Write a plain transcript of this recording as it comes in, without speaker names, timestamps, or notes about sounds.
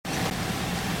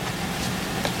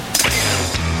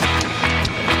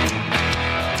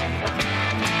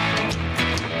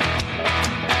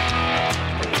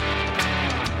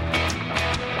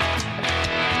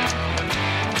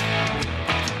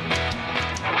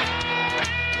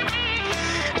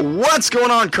What's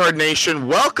going on, Card Nation?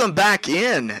 Welcome back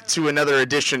in to another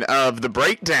edition of The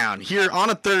Breakdown here on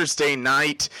a Thursday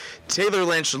night. Taylor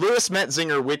Lynch, Louis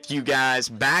Metzinger with you guys,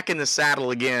 back in the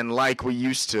saddle again like we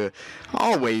used to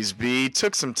always be.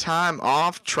 Took some time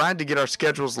off, tried to get our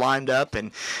schedules lined up,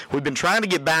 and we've been trying to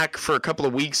get back for a couple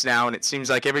of weeks now, and it seems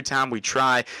like every time we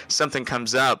try, something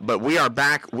comes up. But we are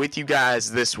back with you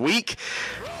guys this week.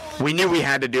 We knew we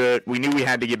had to do it. We knew we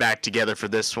had to get back together for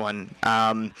this one.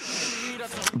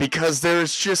 Because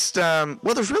there's just,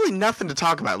 there's really nothing to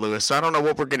talk about, Louis, so I don't know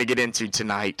what we're going to get into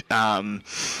tonight.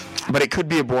 But it could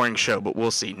be a boring show, but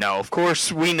we'll see. No, of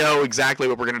course, we know exactly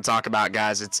what we're going to talk about,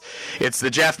 guys. It's the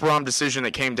Jeff Brohm decision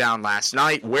that came down last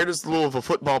night. Where does the Louisville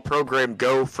football program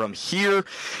go from here?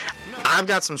 I've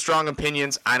got some strong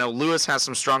opinions. I know Louis has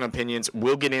some strong opinions.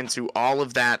 We'll get into all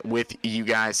of that with you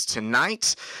guys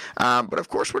tonight. But, of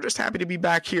course, we're just happy to be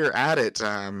back here at it.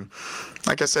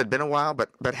 Like I said, been a while,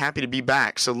 but happy to be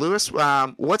back. So, Louis,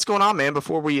 what's going on, man,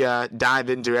 before we dive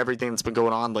into everything that's been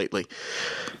going on lately?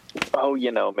 Oh,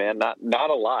 man, not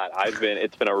a lot.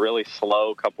 It's been a really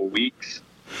slow couple weeks.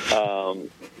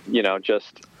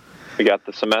 We got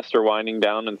the semester winding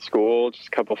down in school, just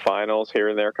a couple finals here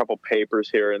and there, a couple papers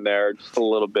here and there, just a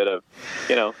little bit of,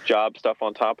 job stuff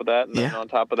on top of that. And then on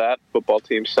top of that, football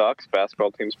team sucks,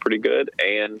 basketball team's pretty good.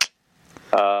 And,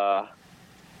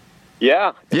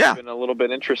 it's been a little bit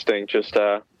interesting, just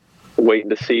waiting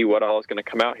to see what all is going to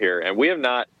come out here. And we have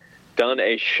not done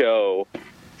a show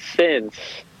since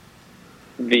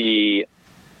the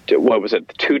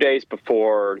 2 days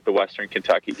before the Western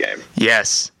Kentucky game.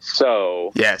 Yes.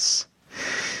 So yes,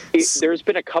 there's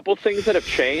been a couple things that have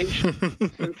changed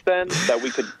since then that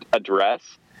we could address.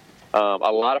 A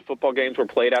lot of football games were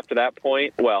played after that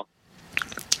point. Well,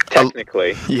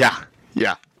 technically, yeah.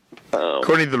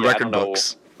 According to the record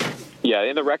books. Yeah,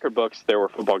 in the record books there were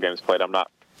football games played. I'm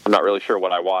not really sure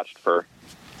what I watched for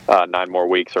 9 more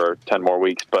weeks or 10 more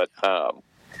weeks, but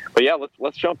yeah,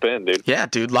 let's jump in, dude. Yeah,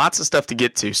 dude, lots of stuff to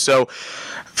get to. So,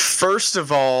 first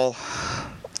of all,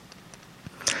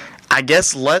 I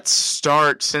guess let's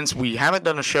start, since we haven't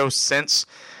done a show since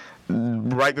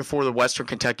right before the Western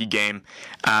Kentucky game.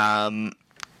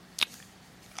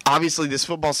 Obviously, this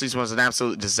football season was an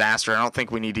absolute disaster. I don't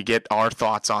think we need to get our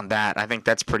thoughts on that. I think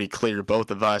that's pretty clear,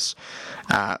 both of us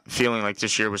feeling like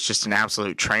this year was just an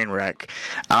absolute train wreck.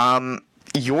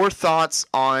 Your thoughts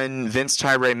on Vince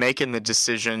Tyra making the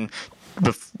decision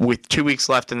with 2 weeks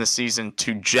left in the season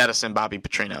to jettison Bobby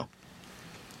Petrino?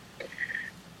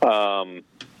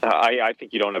 I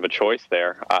think you don't have a choice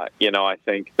there. I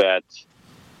think that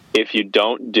if you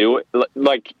don't do it,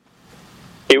 like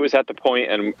it was at the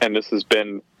point, and this has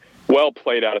been well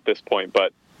played out at this point,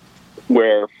 but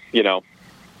where,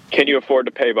 can you afford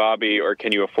to pay Bobby, or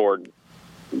can you afford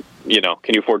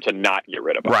to not get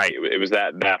rid of Bobby? Right. It was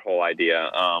that whole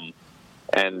idea.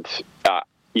 Vince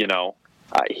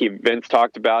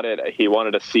talked about it. He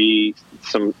wanted to see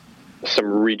some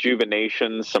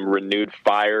rejuvenation, some renewed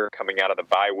fire coming out of the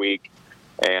bye week.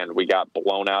 And we got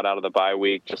blown out of the bye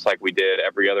week, just like we did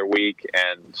every other week.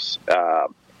 And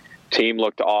team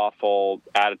looked awful.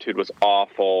 Attitude was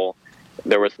awful.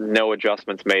 There was no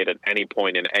adjustments made at any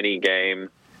point in any game.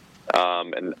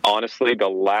 And honestly, the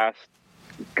last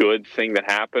good thing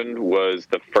that happened was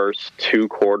the first 2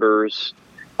 quarters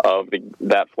of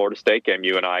that Florida State game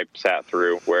you and I sat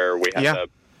through, where we had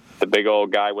the big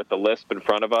old guy with the lisp in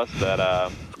front of us that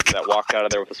walked out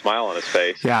of there with a smile on his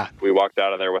face. Yeah. We walked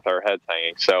out of there with our heads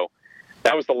hanging. So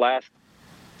that was the last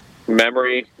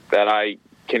memory that I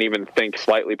can even think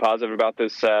slightly positive about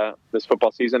this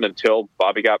football season, until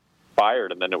Bobby got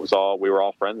fired, and then we were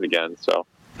all friends again. So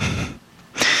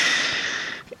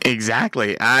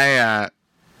exactly.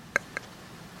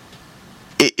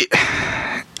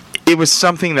 It was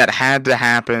something that had to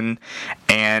happen,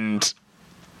 and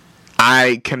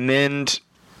I commend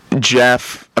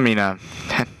Jeff.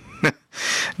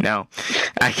 No,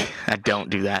 I don't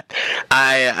do that.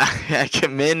 I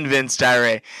commend Vince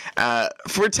Tyra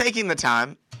for taking the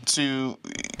time to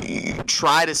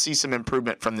try to see some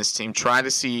improvement from this team, try to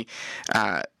see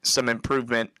some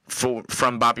improvement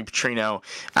from Bobby Petrino,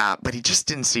 but he just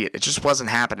didn't see it. It just wasn't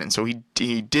happening. So he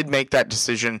did make that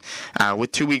decision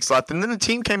with 2 weeks left, and then the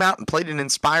team came out and played an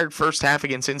inspired first half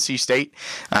against NC State,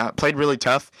 played really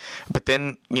tough, but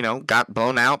then got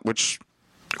blown out, which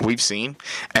we've seen,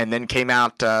 and then came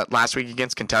out last week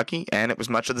against Kentucky, and it was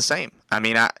much of the same.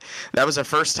 That was the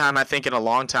first time, I think, in a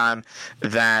long time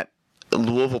that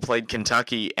Louisville played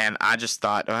Kentucky, and I just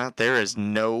thought, well, there is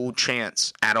no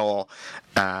chance at all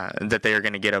that they are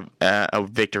going to get a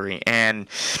victory. And,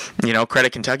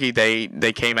 credit Kentucky,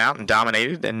 they came out and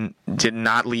dominated and did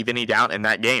not leave any doubt in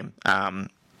that game.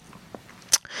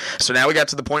 So now we got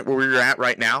to the point where we're at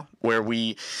right now, where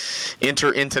we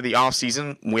enter into the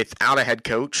offseason without a head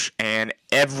coach, and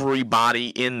everybody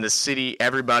in the city,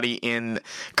 everybody in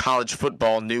college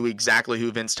football knew exactly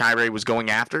who Vince Tyra was going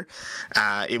after.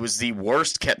 It was the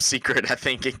worst kept secret, I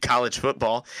think, in college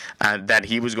football, that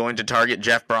he was going to target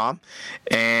Jeff Brohm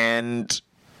and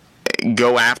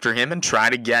go after him and try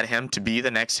to get him to be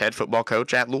the next head football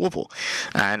coach at Louisville.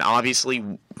 And obviously,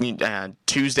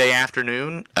 Tuesday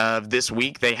afternoon of this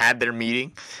week, they had their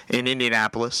meeting in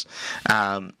Indianapolis,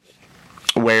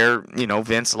 where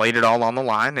Vince laid it all on the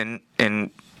line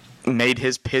and made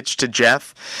his pitch to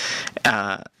Jeff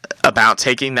about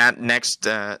taking that next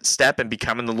step and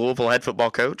becoming the Louisville head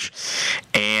football coach.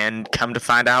 And come to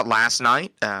find out last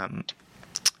night,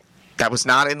 that was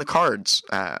not in the cards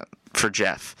for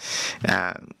Jeff,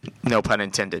 no pun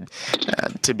intended,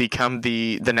 to become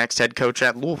the next head coach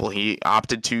at Louisville. He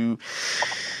opted to,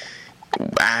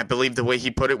 I believe the way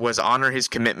he put it was, honor his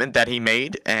commitment that he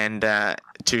made and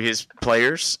to his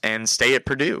players and stay at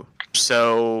Purdue.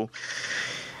 So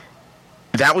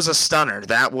that was a stunner.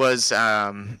 That was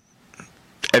a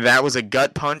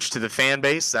gut punch to the fan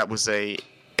base. That was a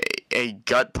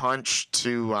gut punch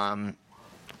to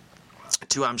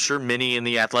I'm sure many in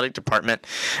the athletic department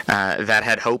that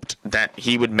had hoped that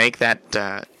he would make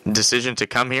that decision to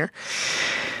come here.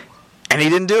 And he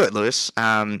didn't do it, Lewis.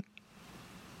 And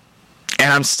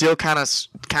I'm still kind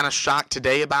of shocked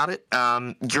today about it.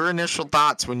 Your initial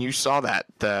thoughts when you saw that,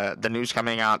 the news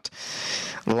coming out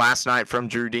last night from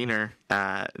Drew Diener,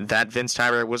 that Vince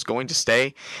Tyra was going to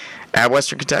stay at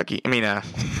Western Kentucky. I mean,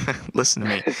 listen to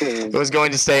me. It was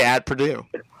going to stay at Purdue.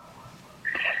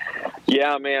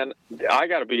 Yeah, man, I'm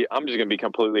just going to be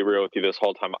completely real with you this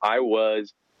whole time. I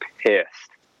was pissed.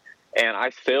 And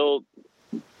I still,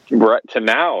 to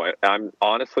now, I'm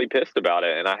honestly pissed about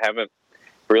it. And I haven't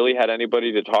really had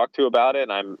anybody to talk to about it.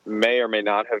 And I may or may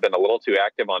not have been a little too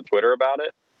active on Twitter about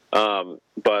it.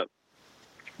 But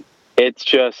it's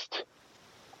just,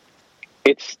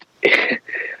 it's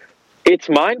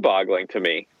mind-boggling to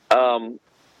me.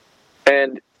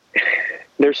 And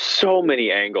there's so many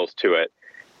angles to it.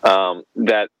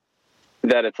 That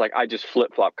it's like I just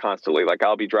flip-flop constantly. Like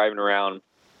I'll be driving around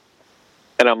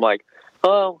and I'm like,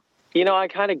 oh, I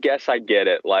kind of guess I get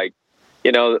it. Like,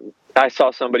 I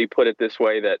saw somebody put it this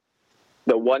way, that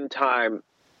the one time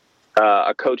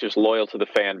a coach is loyal to the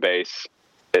fan base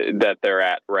that they're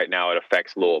at right now, it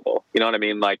affects Louisville. You know what I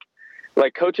mean? Like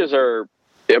coaches are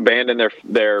abandon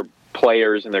their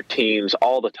players and their teams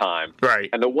all the time. Right.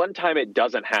 And the one time it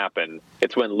doesn't happen,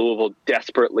 it's when Louisville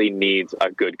desperately needs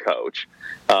a good coach.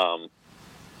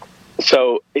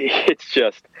 So it's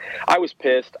just, I was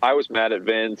pissed. I was mad at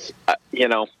Vince.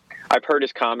 I've heard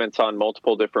his comments on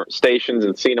multiple different stations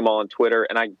and seen them all on Twitter,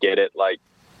 and I get it. Like,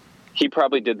 he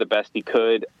probably did the best he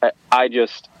could. I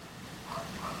just,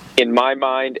 in my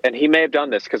mind, and he may have done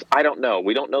this because I don't know.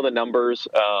 We don't know the numbers.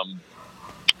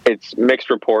 It's mixed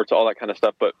reports, all that kind of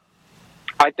stuff. But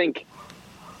I think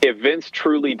if Vince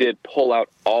truly did pull out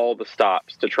all the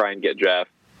stops to try and get Jeff,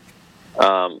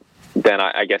 then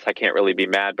I guess I can't really be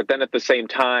mad. But then at the same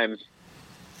time,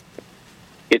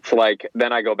 it's like,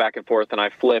 then I go back and forth and I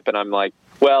flip and I'm like,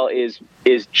 well, is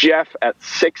Jeff at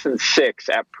 6-6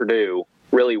 at Purdue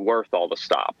really worth all the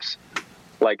stops?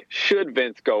 Like, should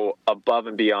Vince go above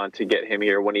and beyond to get him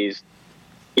here when he's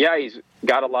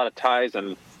got a lot of ties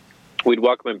and we'd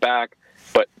welcome him back,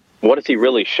 but what has he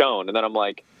really shown? And then I'm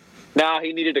like,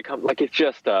 he needed to come. Like, it's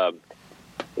just,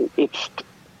 it's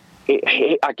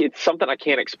something I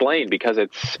can't explain because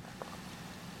it's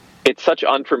such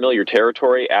unfamiliar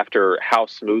territory after how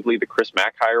smoothly the Chris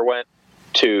Mack hire went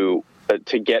to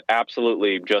get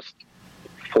absolutely just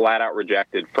flat out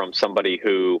rejected from somebody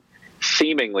who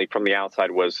seemingly from the outside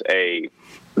was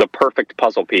the perfect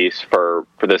puzzle piece for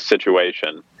this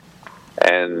situation.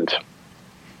 And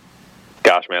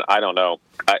gosh, man, I don't know.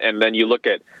 And then you look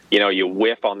at, you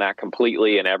whiff on that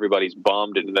completely and everybody's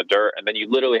bummed in the dirt. And then you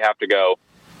literally have to go,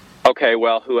 okay,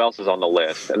 well, who else is on the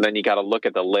list? And then you got to look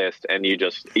at the list and it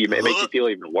makes you feel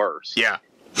even worse. Yeah.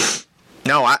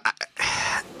 No,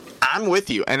 I'm with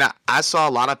you. And I saw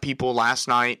a lot of people last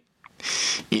night,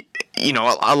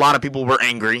 a lot of people were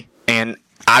angry, and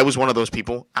I was one of those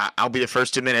people. I'll be the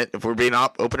first to admit it. If we're being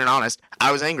open and honest,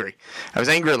 I was angry. I was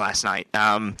angry last night.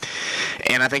 And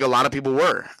I think a lot of people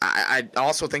were. I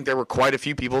also think there were quite a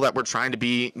few people that were trying to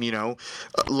be,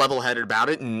 level-headed about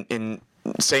it and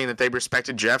saying that they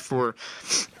respected Jeff for,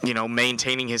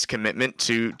 maintaining his commitment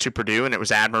to Purdue, and it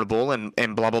was admirable and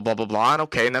blah, blah, blah, blah, blah. And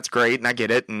okay, and that's great, and I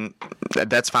get it, and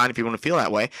that's fine if you want to feel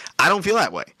that way. I don't feel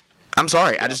that way. I'm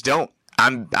sorry. I just don't.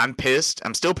 I'm pissed.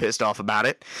 I'm still pissed off about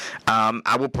it.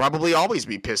 I will probably always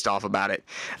be pissed off about it.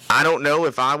 I don't know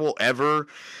if I will ever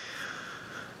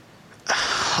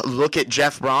look at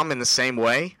Jeff Brohm in the same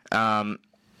way.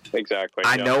 Exactly.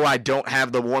 I know I don't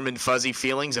have the warm and fuzzy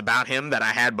feelings about him that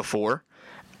I had before.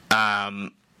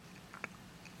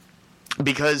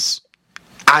 Because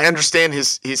I understand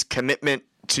his commitment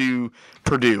to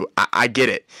Purdue. I get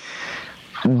it.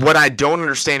 What I don't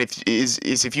understand is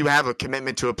if you have a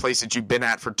commitment to a place that you've been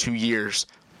at for 2 years,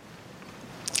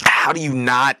 how do you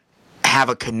not have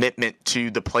a commitment to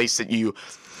the place that you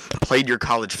played your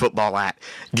college football at,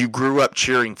 you grew up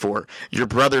cheering for, your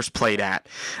brothers played at,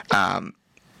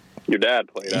 your dad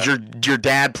played at, your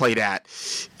dad played at,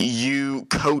 you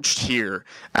coached here,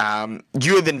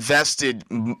 you have invested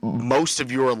most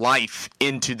of your life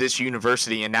into this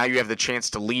university, and now you have the chance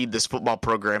to lead this football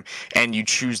program, and you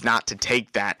choose not to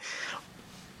take that.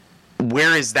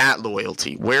 Where is that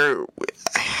loyalty?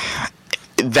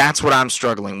 That's what I'm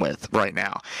struggling with right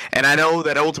now. And I know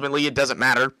that ultimately it doesn't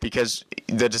matter because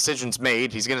the decision's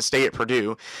made. He's going to stay at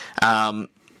Purdue.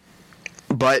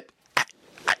 But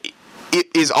it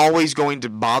is always going to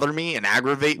bother me and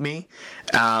aggravate me.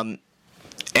 And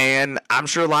I'm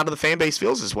sure a lot of the fan base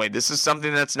feels this way. This is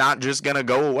something that's not just going to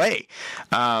go away.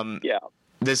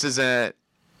 This is an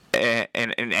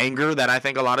anger that I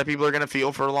think a lot of people are going to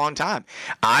feel for a long time.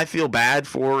 I feel bad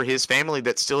for his family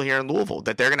that's still here in Louisville,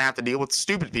 that they're going to have to deal with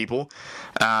stupid people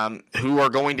who are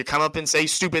going to come up and say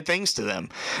stupid things to them.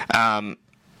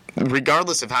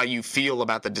 Regardless of how you feel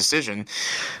about the decision,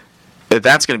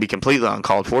 that's going to be completely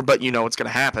uncalled for, but you know it's going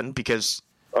to happen because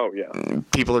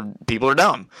people are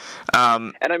dumb.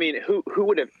 And I mean, who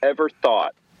would have ever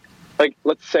thought, like,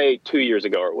 let's say 2 years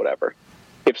ago or whatever,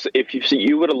 if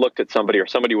you would have looked at somebody or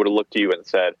somebody would have looked at you and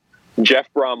said, Jeff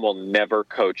Brohm will never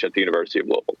coach at the University of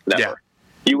Louisville. Never. Yeah.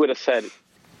 You would have said,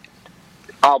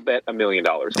 I'll bet $1 million.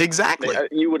 Exactly.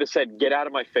 You would have said, get out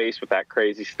of my face with that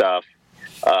crazy stuff.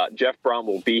 Jeff Brohm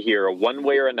will be here one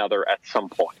way or another at some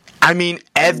point. I mean,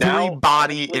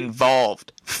 everybody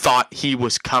involved thought he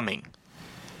was coming.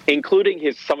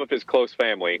 Including some of his close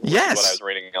family. Yes. What I was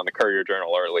reading on the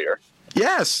Courier-Journal earlier.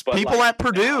 Yes, but people at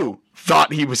Purdue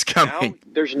thought he was coming.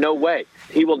 There's no way.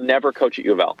 He will never coach at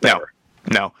U of L. Never.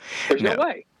 No. There's no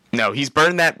way. No, he's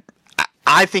burned that.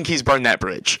 I think he's burned that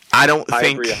bridge. I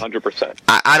agree 100%.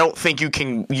 I don't think you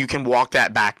can walk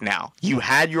that back now. You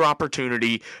had your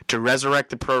opportunity to resurrect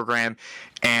the program,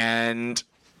 and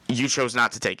you chose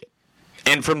not to take it.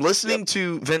 And from listening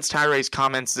to Vince Tyre's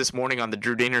comments this morning on the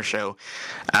Drew Diener show,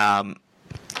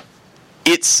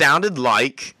 it sounded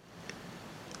like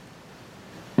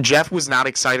Jeff was not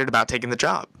excited about taking the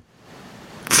job.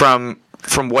 From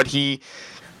what he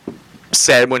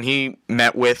said when he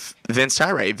met with Vince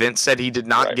Tyre, Vince said he did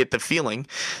not get the feeling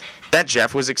that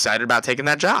Jeff was excited about taking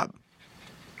that job.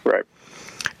 Right.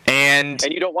 And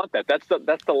you don't want that. That's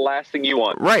the last thing you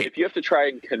want. Right. If you have to try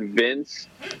and convince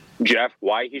Jeff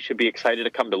why he should be excited to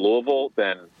come to Louisville,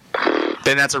 then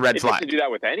that's a red flag. If you have to do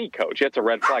that with any coach, it's a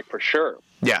red flag for sure.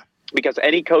 Yeah. Because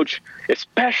any coach,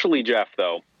 especially Jeff,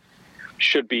 though,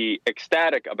 should be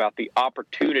ecstatic about the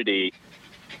opportunity.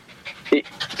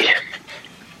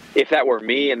 If that were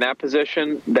me in that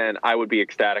position, then I would be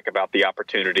ecstatic about the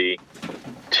opportunity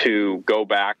to go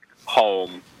back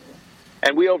home.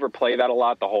 And we overplay that a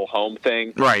lot, the whole home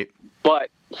thing. Right.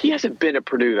 But he hasn't been at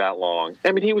Purdue that long.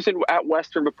 I mean, he was at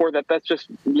Western before that. That's just,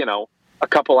 a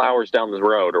couple hours down the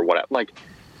road or whatever. Like,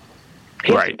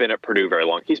 he hasn't been at Purdue very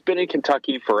long. He's been in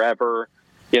Kentucky forever.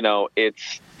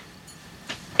 It's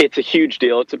a huge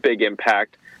deal. It's a big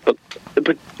impact. But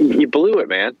you blew it,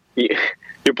 man.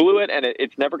 You blew it, and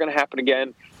it's never going to happen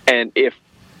again. And if,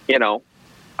 I don't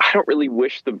really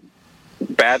wish the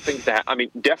bad things to happen. I mean,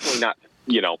 definitely not,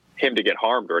 him to get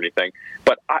harmed or anything.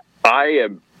 But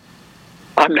I'm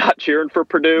not cheering for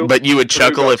Purdue. But you would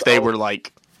chuckle if they were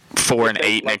like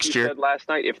 4-8 next year. Said last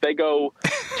night, if they go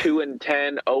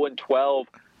 2-10, 0-12,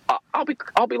 I'll be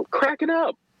cracking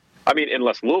up. I mean,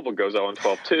 unless Louisville goes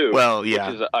 0-12 too. Well, yeah,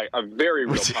 which is a very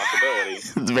real possibility.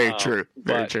 It's very true.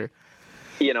 Very true.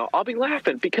 I'll be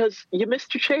laughing because you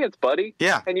missed your chance, buddy.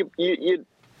 Yeah. And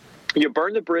you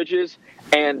burn the bridges,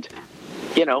 and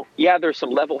there's some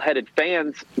level-headed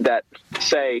fans that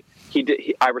say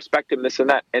I respect him, this and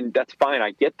that, and that's fine.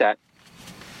 I get that,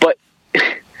 but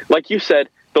like you said,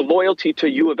 the loyalty to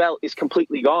U of L is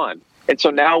completely gone. And so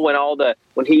now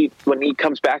when he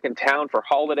comes back in town for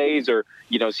holidays or,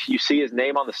 you see his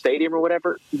name on the stadium or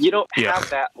whatever, you don't have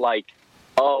that like,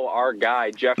 oh, our guy,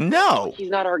 Jeff. No. He's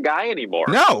not our guy anymore.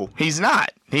 No, he's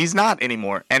not. He's not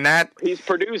anymore. And he's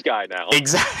Purdue's guy now.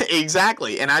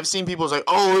 Exactly. And I've seen people say,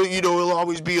 oh, he'll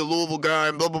always be a Louisville guy,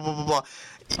 and blah, blah, blah, blah, blah.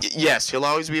 Yes, he'll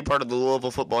always be a part of the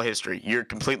Louisville football history. You're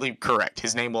completely correct.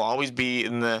 His name will always be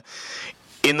in the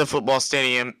football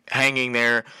stadium, hanging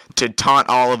there to taunt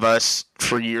all of us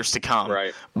for years to come.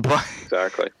 Right.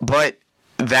 Exactly. But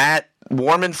that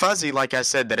warm and fuzzy, like I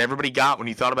said, that everybody got when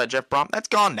you thought about Jeff Brohm, that's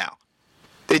gone now.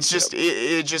 It's just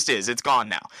it just is. It's gone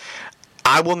now.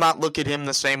 I will not look at him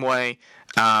the same way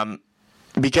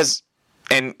because,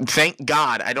 and thank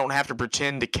God, I don't have to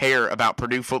pretend to care about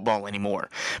Purdue football anymore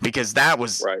because that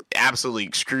was absolutely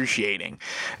excruciating.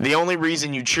 The only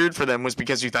reason you cheered for them was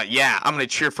because you thought, yeah, I'm going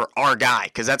to cheer for our guy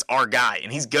because that's our guy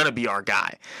and he's going to be our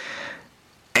guy.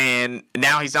 And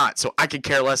now he's not. So I could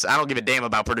care less. I don't give a damn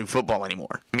about Purdue football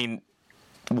anymore. I mean,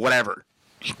 whatever.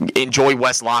 Enjoy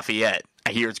West Lafayette.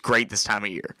 I hear it's great this time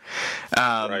of year.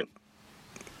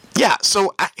 Yeah,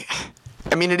 so,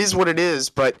 I mean, it is what it is,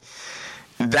 but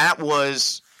that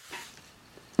is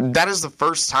the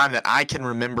first time that I can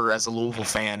remember as a Louisville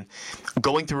fan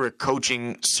going through a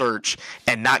coaching search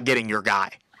and not getting your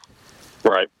guy.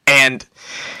 Right. And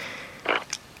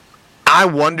I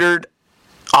wondered,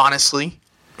 honestly,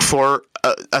 for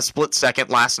a split second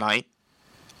last night,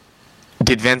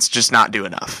 did Vince just not do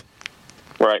enough?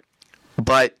 Right.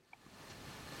 But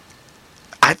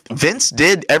Vince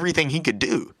did everything he could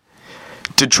do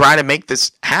to try to make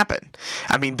this happen.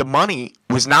 I mean, the money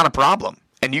was not a problem.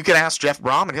 And you could ask Jeff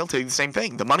Brohm, and he'll tell you the same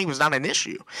thing. The money was not an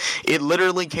issue. It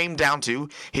literally came down to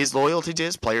his loyalty to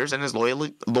his players and his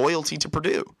loyalty to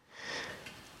Purdue.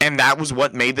 And that was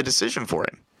what made the decision for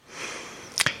him.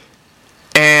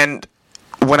 And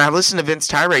when I listen to Vince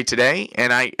Tyree today,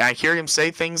 and I hear him say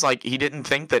things like he didn't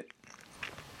think that,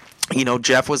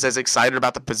 Jeff was as excited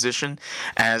about the position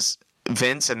as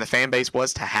Vince and the fan base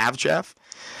was to have Jeff,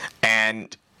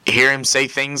 and hear him say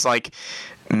things like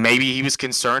maybe he was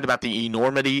concerned about the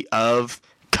enormity of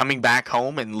coming back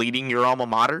home and leading your alma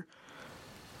mater,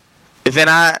 then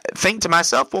I think to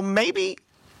myself, well, maybe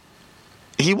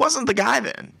he wasn't the guy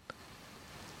then.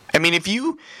 I mean, if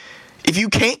you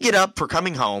can't get up for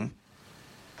coming home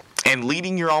and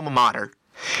leading your alma mater,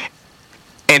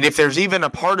 and if there's even a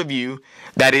part of you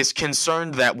that is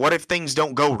concerned that what if things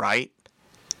don't go right,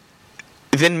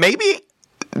 then maybe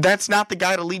that's not the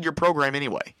guy to lead your program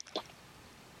anyway.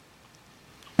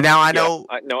 Now, I know...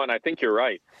 No, and I think you're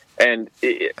right. And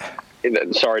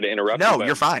sorry to interrupt you. No,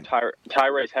 you're fine.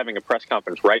 Tyree's having a press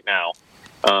conference right now.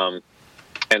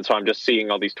 And so I'm just seeing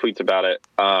all these tweets about it.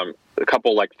 A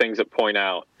couple things that point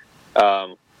out.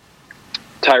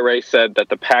 Tyree said that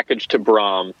the package to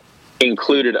Brohm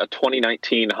included a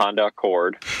 2019 Honda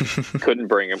Accord. Couldn't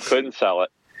bring him, couldn't sell it.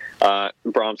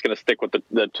 Brahm's going to stick with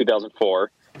the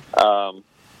 2004.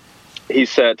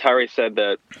 Tyree said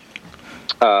that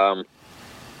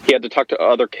he had to talk to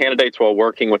other candidates while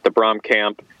working with the Brohm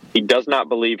camp. He does not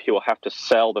believe he will have to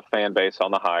sell the fan base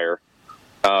on the hire.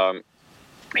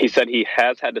 He said he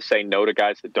has had to say no to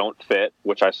guys that don't fit,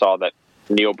 which I saw that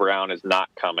Neil Brown is not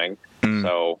coming.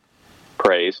 So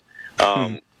praise.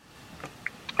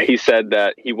 He said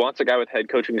that he wants a guy with head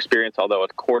coaching experience, although a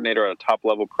coordinator at a top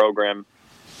level program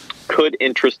could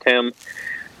interest him.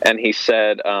 And he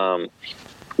said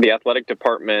the athletic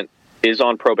department is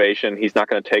on probation. He's not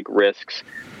going to take risks,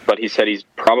 but he said he's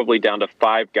probably down to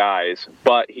 5 guys.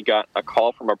 But he got a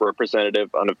call from a representative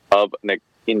of an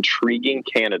intriguing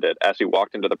candidate as he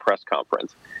walked into the press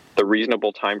conference. The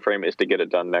reasonable time frame is to get it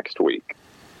done next week.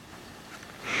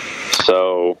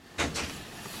 So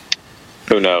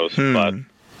who knows? But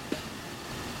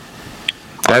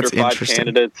that's under 5 interesting.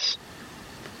 Candidates,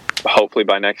 hopefully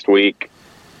by next week,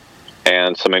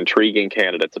 and some intriguing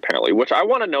candidates apparently, which I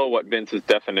want to know what Vince's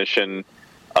definition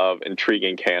of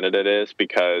intriguing candidate is,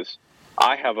 because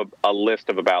I have a list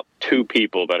of about 2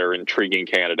 people that are intriguing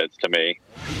candidates to me,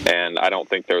 and I don't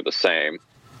think they're the same.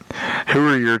 Who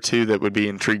are your 2 that would be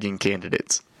intriguing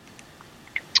candidates?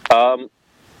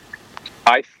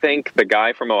 I think the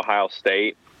guy from Ohio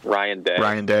State, Ryan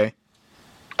Day.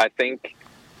 I think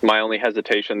my only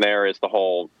hesitation there is the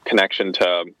whole connection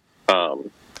to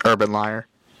Urban Liar.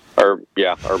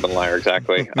 Urban Liar,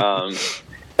 exactly.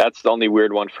 That's the only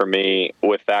weird one for me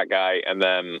with that guy. And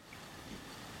then,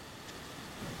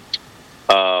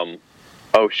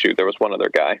 there was one other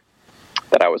guy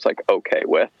that I was okay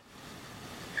with.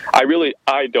 I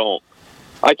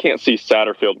can't see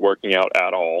Satterfield working out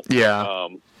at all. Yeah.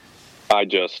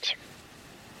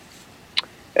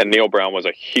 And Neil Brown was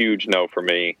a huge no for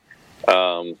me.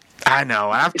 I know.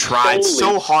 I've tried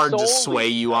so hard to solely sway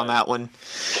you on that one.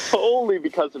 Solely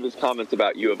because of his comments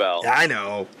about U of L. I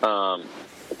know.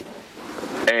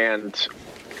 And,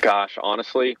 gosh,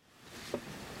 honestly,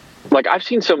 like, I've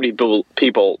seen so many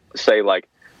people say, like,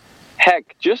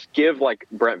 heck, just give, like,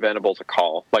 Brent Venables a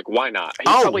call. Like, why not? He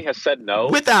probably has said no.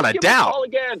 Without a give doubt. Him a call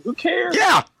again. Who cares?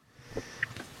 Yeah.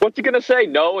 What's he going to say?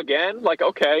 No again? Like,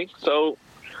 okay. So,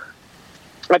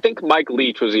 I think Mike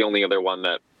Leach was the only other one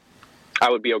that I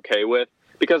would be okay with,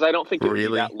 because I don't think it would be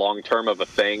that long-term of a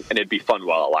thing, and it'd be fun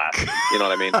while it lasts. You know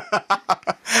what I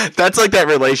mean? That's like that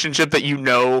relationship that you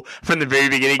know from the very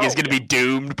beginning is going to be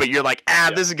doomed, but you're like,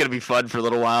 this is going to be fun for a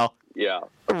little while. Yeah.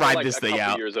 Ride like this thing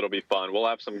out. Years it'll be fun. We'll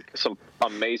have some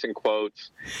amazing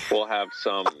quotes. We'll have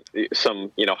some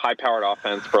high-powered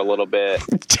offense for a little bit.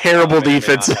 Terrible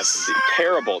defenses.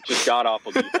 Terrible, just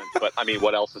god-awful defense. But, I mean,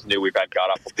 what else is new? We've had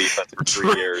god-awful defense for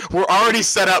 3 years. We're already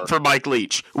set up for Mike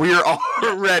Leach. We are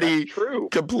already true.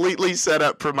 Completely set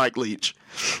up for Mike Leach.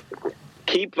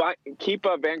 Keep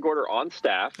Van Gorder on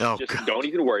staff. Just don't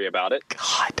even worry about it.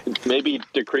 God. Maybe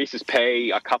decrease his pay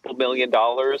 $2 million,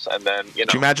 and then, Can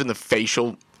you imagine the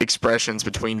facial expressions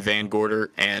between Van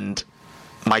Gorder and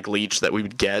Mike Leach that we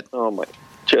would get? Oh my!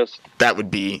 That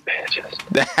would be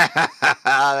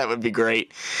that would be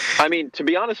great. I mean, to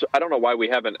be honest, I don't know why we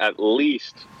haven't at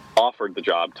least offered the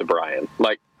job to Brian.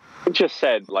 Like, just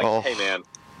said, hey man,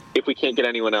 if we can't get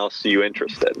anyone else, are you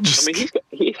interested? I mean,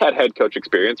 he's had head coach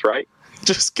experience, right?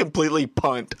 Just completely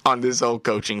punt on this whole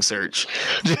coaching search.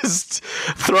 Just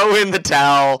throw in the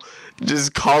towel.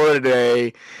 Just call it a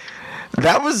day.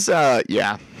 That was, I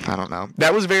don't know.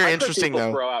 That was very interesting,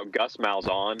 though. Throw out Gus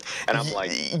Malzahn, and I'm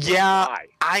like, why?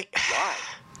 Why?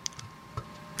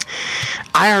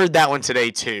 I heard that one today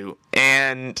too,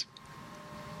 and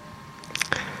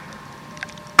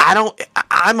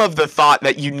I'm of the thought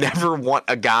that you never want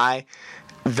a guy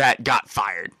that got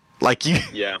fired. Like you.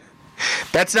 Yeah.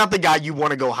 That's not the guy you want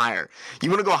to go hire. You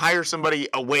want to go hire somebody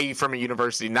away from a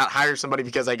university, not hire somebody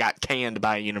because they got canned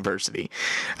by a university.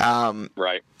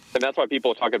 Right. And that's why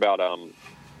people talk about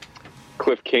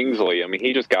Cliff Kingsley. I mean,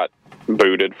 he just got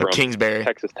booted from Kingsbury.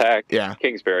 Texas Tech. Yeah.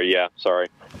 Kingsbury, yeah, sorry.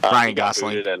 Ryan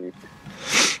Gosling.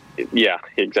 Yeah,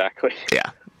 exactly.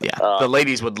 Yeah. The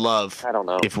ladies would love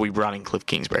if we brought in Cliff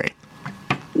Kingsbury.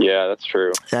 Yeah, that's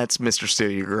true. That's Mr.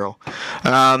 Steal Your Girl.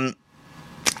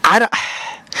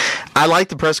 I like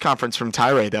the press conference from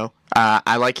Tyree, though.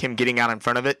 I like him getting out in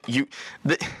front of it.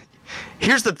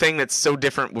 Here's the thing that's so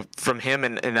different from him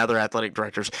and other athletic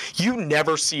directors. You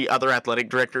never see other athletic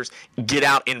directors get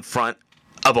out in front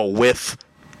of a whiff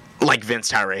like Vince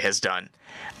Tyree has done.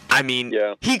 I mean,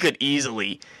 he could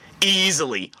easily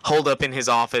hold up in his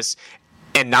office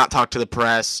and not talk to the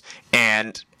press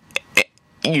and,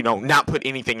 not put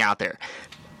anything out there.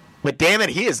 But damn it,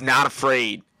 he is not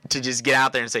afraid to just get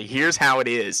out there and say, here's how it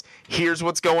is. Here's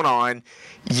what's going on.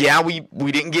 Yeah, we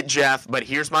didn't get Jeff, but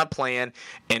here's my plan,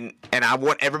 and I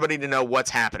want everybody to know what's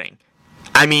happening.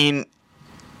 I mean,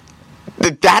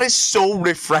 that is so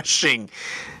refreshing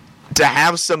to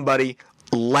have somebody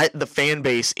let the fan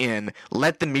base in,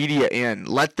 let the media in,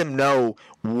 let them know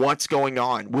what's going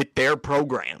on with their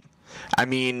program. I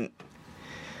mean,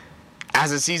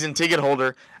 as a season ticket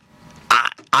holder,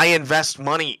 I invest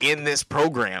money in this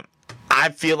program. I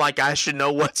feel like I should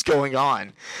know what's going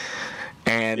on.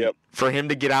 And for him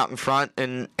to get out in front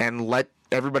and let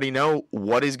everybody know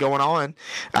what is going on.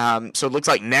 So it looks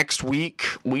like next week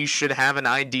we should have an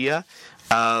idea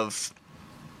of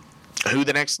who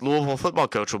the next Louisville football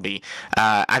coach will be.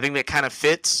 I think that kind of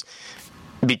fits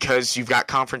because you've got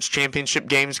conference championship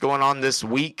games going on this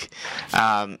week.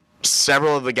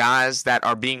 Several of the guys that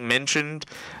are being mentioned,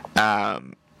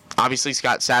 obviously,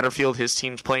 Scott Satterfield, his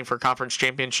team's playing for a conference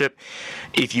championship.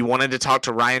 If you wanted to talk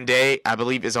to Ryan Day, I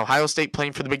believe, is Ohio State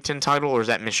playing for the Big Ten title, or is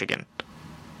that Michigan?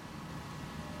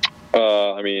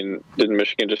 I mean, didn't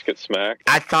Michigan just get smacked?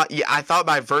 I thought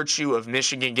by virtue of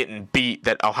Michigan getting beat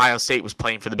that Ohio State was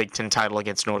playing for the Big Ten title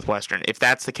against Northwestern. If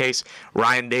that's the case,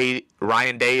 Ryan Day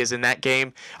is in that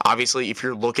game. Obviously, if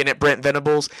you're looking at Brent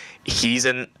Venables, he's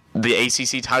in the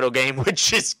ACC title game,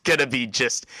 which is going to be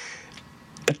just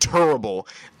terrible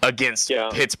against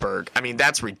Pittsburgh. I mean,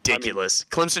 that's ridiculous.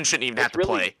 Clemson shouldn't even have to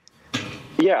play.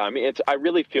 Yeah, I mean, I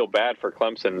really feel bad for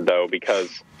Clemson, though,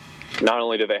 because not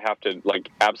only do they have to,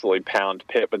 absolutely pound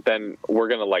Pitt, but then we're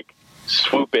going to,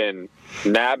 swoop in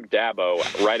Nab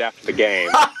Dabo right after the game,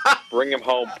 bring him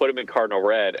home, put him in Cardinal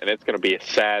Red, and it's going to be a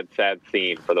sad, sad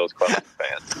scene for those Clemson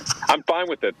fans. I'm fine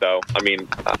with it, though. I mean,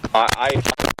 I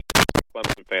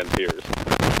Clemson fans' ears.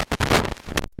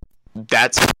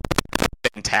 That's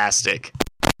fantastic.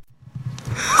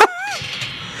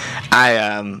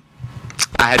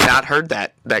 I had not heard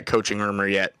that coaching rumor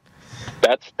yet.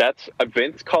 That's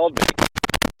Vince called me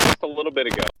just a little bit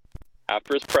ago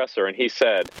after his presser, and he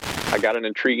said, I got an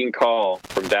intriguing call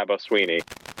from Dabo Swinney.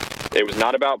 It was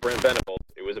not about Brent Venables.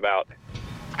 It was about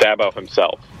Dabo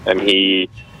himself, and he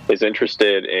is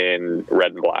interested in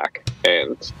red and black,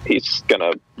 and he's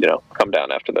gonna, come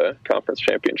down after the conference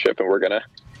championship, and we're gonna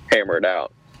hammer it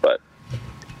out. But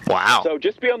wow! So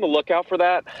just be on the lookout for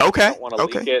that. Okay. I don't want to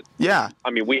leak it. Yeah.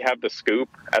 I mean, we have the scoop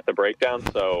at the breakdown,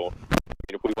 so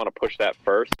if we want to push that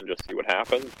first and just see what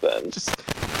happens, then just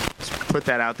put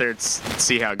that out there and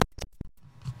see how it goes.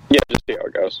 Yeah, just see how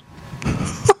it goes.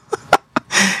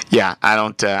 Yeah, I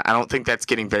don't think that's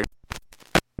getting very.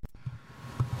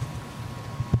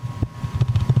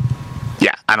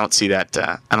 Yeah, I don't see that.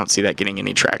 I don't see that getting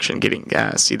any traction.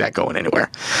 See that going anywhere.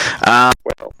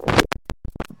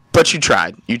 But you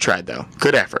tried. You tried though.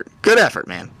 Good effort. Good effort,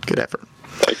 man. Good effort.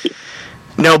 Thank you.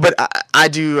 No, but I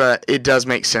do. It does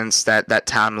make sense that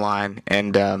timeline,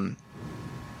 and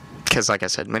because, like I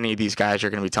said, many of these guys you're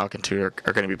going to be talking to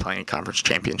are going to be playing conference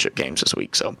championship games this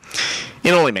week, so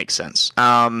it only makes sense.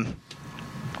 Where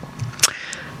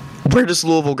does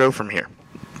Louisville go from here?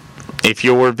 If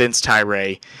you're Vince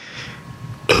Tyree,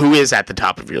 who is at the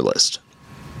top of your list?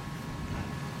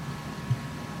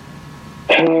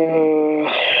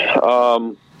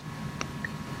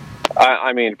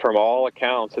 I mean, from all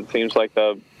accounts, it seems like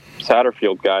the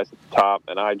Satterfield guy's at the top,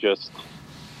 and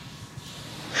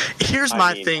Here's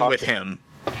my thing with him.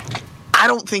 I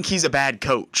don't think he's a bad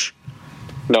coach.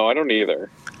 No, I don't either.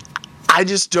 I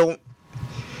just don't.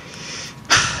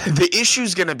 The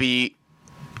issue's going to be,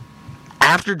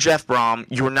 after Jeff Brohm,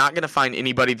 you're not going to find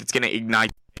anybody that's going to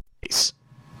ignite the pace.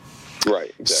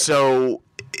 Right, exactly. So,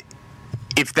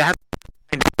 if that's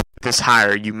this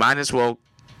hire, you might as well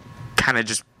kind of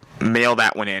just mail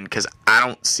that one in, because I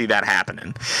don't see that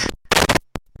happening.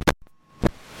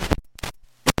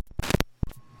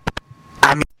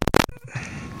 I mean,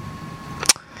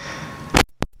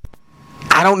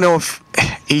 I don't know if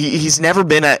he's never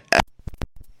been a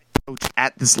coach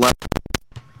at this level,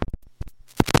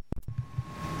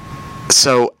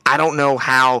 so I don't know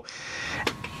how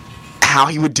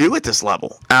he would do at this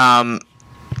level.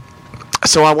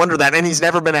 So I wonder that, and he's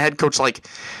never been a head coach like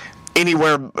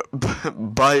anywhere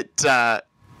but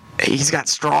he's got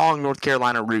strong North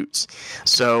Carolina roots.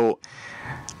 So,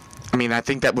 I mean, I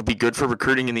think that would be good for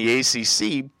recruiting in the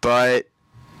ACC, but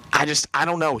I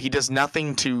don't know. He does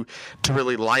nothing to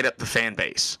really light up the fan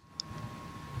base.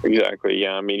 Exactly.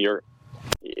 Yeah. I mean,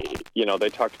 they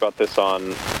talked about this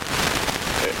on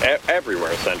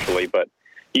everywhere essentially, but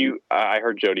I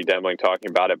heard Jody Demling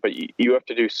talking about it, but you have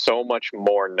to do so much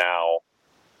more now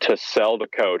to sell the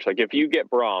coach. Like, if you get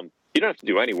Brohm, you don't have to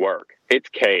do any work. It's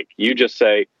cake. You just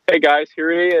say, hey guys,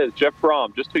 here he is, Jeff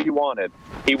Brohm, just who you wanted.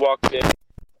 He walked in,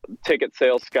 ticket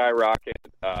sales skyrocket.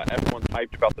 Everyone's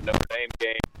hyped about the Notre Dame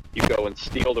game. You go and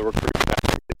steal the recruit back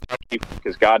from Kentucky,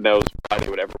 because God knows why they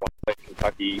would ever want to play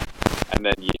Kentucky. And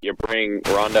then you bring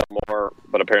Rondell Moore,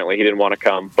 but apparently he didn't want to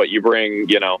come. But you bring,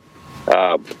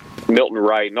 Milton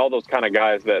Wright and all those kind of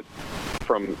guys that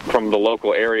from the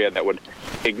local area that would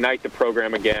ignite the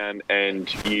program again,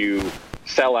 and you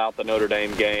sell out the Notre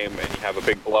Dame game and you have a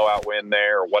big blowout win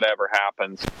there or whatever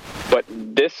happens. But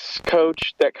this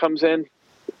coach that comes in,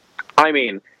 I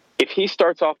mean, if he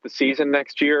starts off the season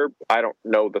next year, I don't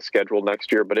know the schedule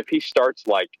next year, but if he starts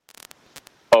like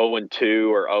 0-2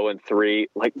 or 0-3,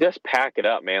 like, just pack it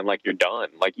up, man. Like, you're done.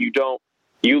 Like, you'll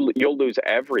lose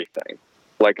everything.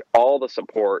 Like, all the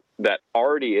support that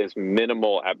already is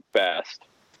minimal at best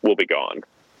will be gone.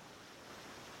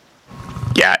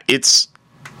 Yeah, it's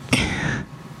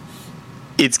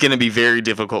going to be very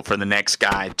difficult for the next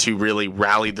guy to really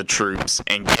rally the troops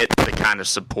and get the kind of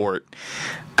support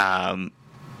that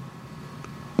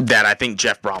I think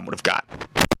Jeff Brohm would have got.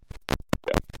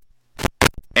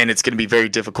 And it's going to be very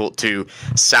difficult to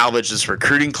salvage this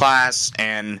recruiting class,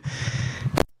 and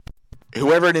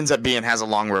whoever it ends up being has a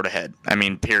long road ahead. I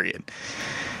mean, period.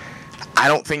 I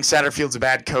don't think Satterfield's a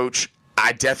bad coach.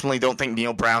 I definitely don't think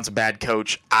Neil Brown's a bad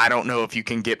coach. I don't know if you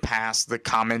can get past the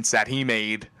comments that he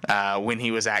made when he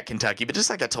was at Kentucky. But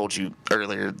just like I told you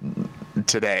earlier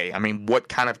today, I mean, what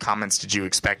kind of comments did you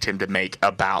expect him to make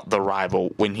about the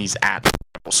rival when he's at the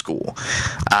rival school?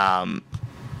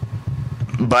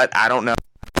 But I don't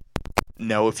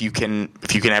know if you can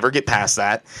ever get past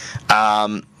that.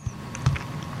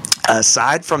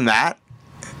 Aside from that,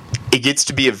 it gets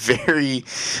to be a very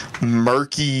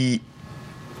murky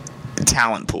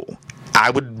talent pool. I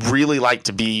would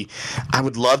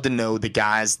love to know the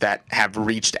guys that have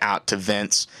reached out to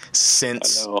Vince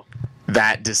since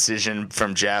that decision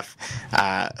from Jeff,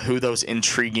 who those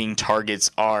intriguing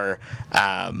targets are.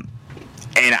 And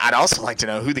I'd also like to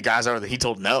know who the guys are that he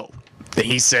told no. That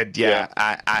he said,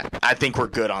 I think we're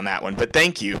good on that one. But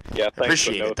thank you. Yeah,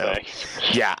 appreciate it, though. Thanks.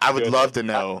 Yeah, I would love to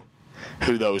know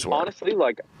who those were. Honestly,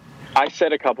 like I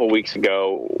said a couple weeks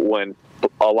ago when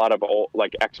a lot of old,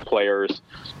 like ex-players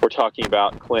were talking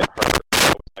about Clint Hurt, I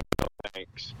was like, no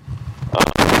thanks.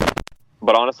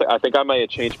 But honestly, I think I may have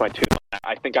changed my tune.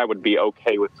 I think I would be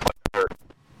okay with Clint Hurt.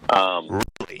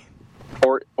 Really?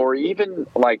 Or even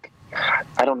like,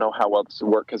 I don't know how well this would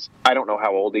work because I don't know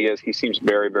how old he is. He seems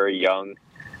very, very young.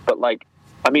 But like,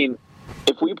 I mean,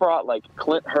 if we brought like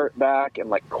Clint Hurt back and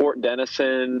like Court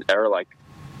Dennison or like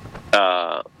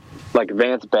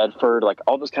Vance Bedford, like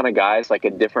all those kind of guys, like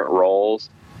in different roles,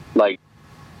 like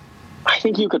I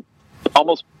think you could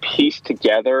almost piece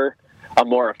together a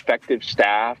more effective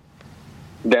staff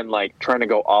than like trying to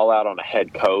go all out on a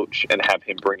head coach and have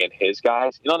him bring in his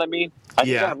guys. You know what I mean? I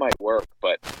think that might work,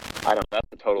 but I don't know. That's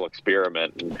a total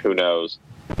experiment, and who knows?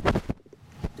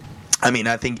 I mean,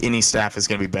 I think any staff is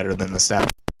going to be better than the staff.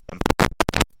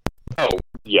 Oh,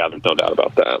 yeah, there's no doubt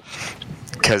about that.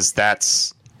 Because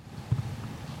that's...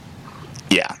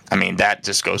 Yeah, I mean, that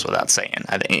just goes without saying.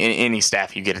 I think any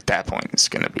staff you get at that point is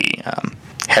going to be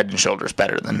head and shoulders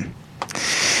better than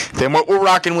what we're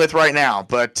rocking with right now.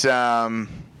 But I'm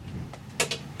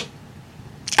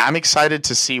excited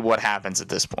to see what happens at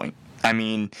this point. I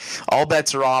mean, all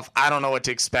bets are off. I don't know what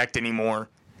to expect anymore.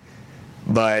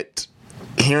 But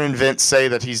hearing Vince say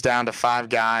that he's down to 5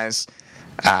 guys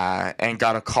and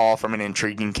got a call from an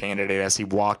intriguing candidate as he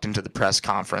walked into the press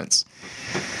conference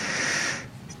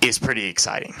is pretty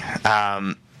exciting.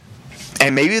 And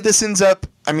maybe this ends up,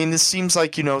 I mean, this seems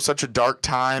like, such a dark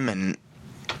time and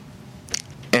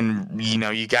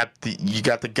you got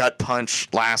the gut punch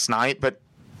last night, but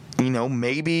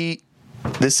maybe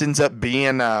this ends up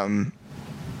being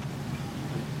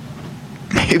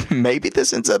maybe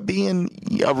this ends up being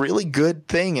a really good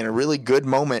thing and a really good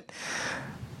moment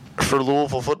for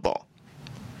Louisville football.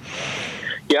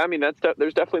 Yeah, I mean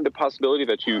there's definitely the possibility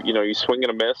that you swing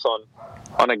and a miss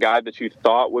on a guy that you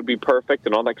thought would be perfect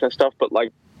and all that kind of stuff, but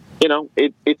like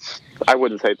it's I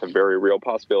wouldn't say it's a very real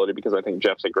possibility because I think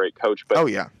Jeff's a great coach, but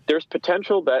there's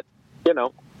potential that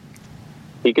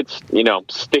he could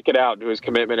stick it out to his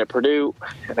commitment at Purdue.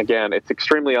 And again, it's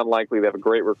extremely unlikely. They have a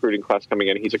great recruiting class coming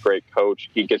in. He's a great coach.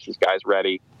 He gets his guys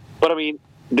ready. But I mean,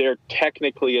 there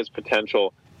technically is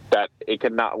potential that it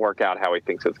could not work out how he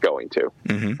thinks it's going to.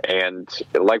 Mm-hmm. And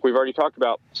like we've already talked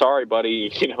about, sorry,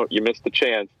 buddy, you missed the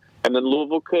chance. And then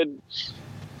Louisville could,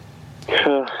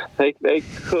 they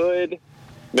could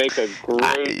make a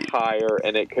great hire,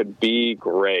 and it could be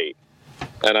great.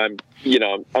 And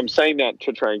I'm saying that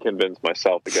to try and convince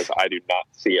myself because I do not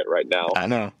see it right now. I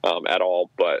know at all.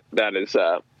 But that is,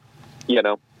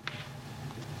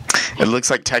 It looks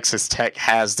like Texas Tech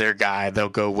has their guy. They'll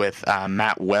go with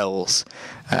Matt Wells,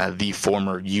 the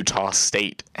former Utah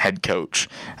State head coach,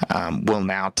 will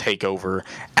now take over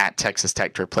at Texas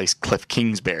Tech to replace Cliff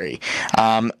Kingsbury.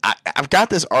 I've got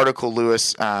this article,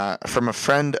 Lewis, from a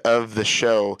friend of the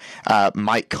show,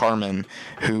 Mike Carmen,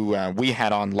 who we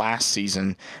had on last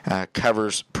season,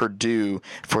 covers Purdue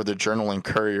for the Journal and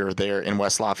Courier there in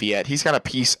West Lafayette. He's got a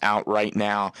piece out right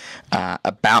now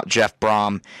about Jeff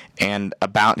Brohm and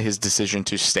about his decision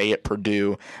to stay at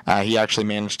Purdue. He actually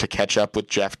managed to catch up with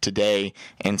Jeff today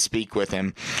and speak with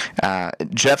him.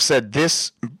 Jeff said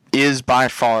this is by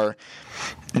far,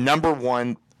 number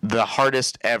one, the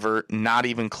hardest ever, not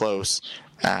even close.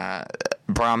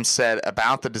 Brohm said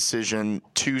about the decision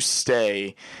to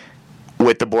stay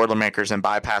with the Boilermakers and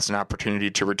bypass an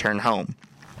opportunity to return home.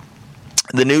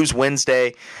 The news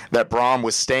Wednesday that Brohm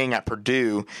was staying at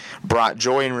Purdue brought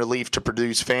joy and relief to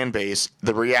Purdue's fan base.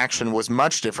 The reaction was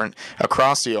much different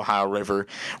across the Ohio River,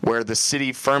 where the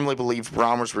city firmly believed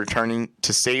Brohm was returning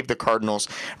to save the Cardinals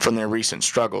from their recent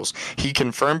struggles. He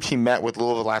confirmed he met with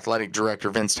Louisville Athletic Director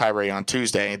Vince Tyree on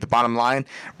Tuesday. The bottom line,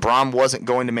 Brohm wasn't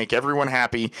going to make everyone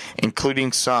happy,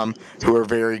 including some who are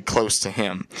very close to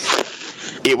him.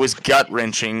 It was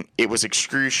gut-wrenching. It was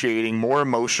excruciating, more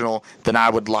emotional than I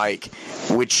would like,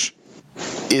 which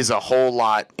is a whole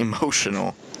lot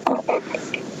emotional,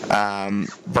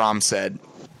 Brohm said.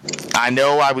 I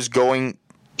know I wasn't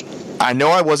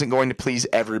going to please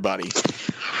everybody.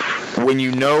 When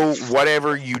you know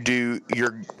whatever you do,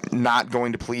 you're not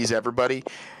going to please everybody,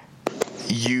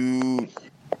 you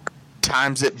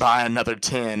times it by another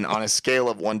 10. On a scale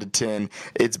of 1 to 10,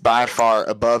 it's by far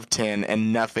above 10,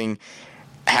 and nothing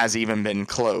has even been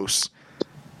close.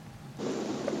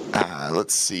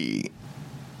 Let's see.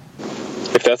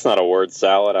 If That's not a word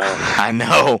salad. I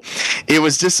know. It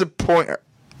was disappointing.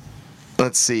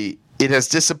 Let's see. It has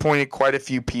disappointed quite a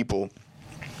few people.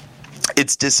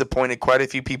 It's disappointed quite a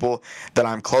few people that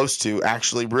I'm close to,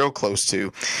 actually real close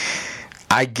to.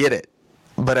 I get it.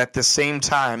 But at the same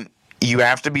time, you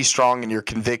have to be strong in your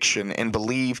conviction and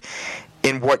believe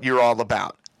in what you're all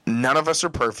about. None of us are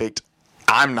perfect.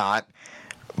 I'm not.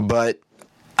 But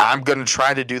I'm going to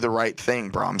try to do the right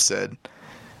thing, Brohm said.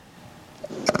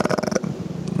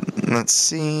 Let's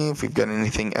see if we've got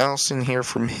anything else in here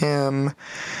from him.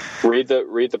 Read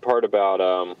the part about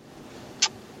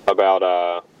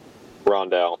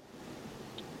Rondell.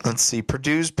 Let's see.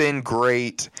 Purdue's been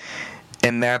great,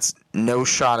 and that's no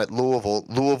shot at Louisville.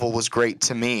 Louisville was great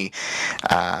to me.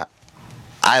 I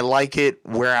like it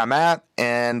where I'm at,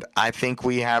 and I think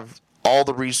we have all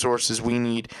the resources we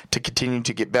need to continue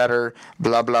to get better,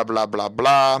 blah, blah, blah, blah,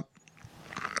 blah.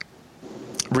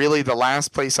 Really, the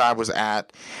last place I was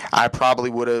at, I probably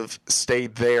would have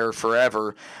stayed there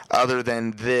forever, other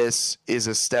than this is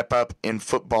a step up in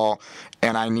football,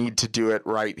 and I need to do it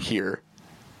right here.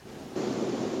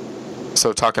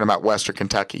 So talking about Western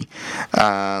Kentucky.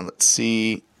 Let's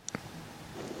see.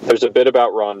 There's a bit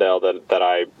about Rondell that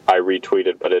I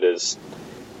retweeted, but it's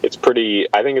pretty.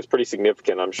 I think it's pretty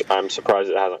significant. I'm surprised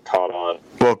it hasn't caught on.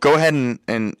 Well, go ahead and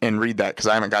read that, because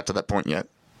I haven't got to that point yet.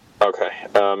 Okay.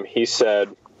 He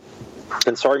said,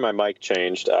 and sorry my mic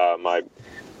changed. My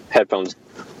headphones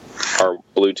are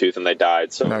Bluetooth and they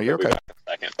died, so no, you're okay.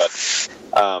 Back in a second.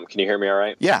 But can you hear me all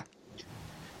right? Yeah.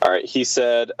 All right. He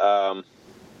said, and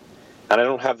I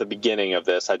don't have the beginning of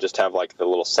this. I just have like the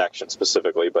little section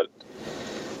specifically, but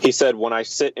he said, when I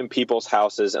sit in people's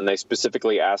houses and they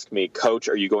specifically ask me, Coach,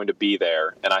 are you going to be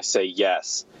there? And I say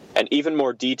yes. And even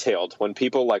more detailed, when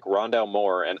people like Rondell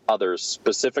Moore and others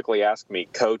specifically ask me,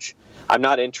 Coach, I'm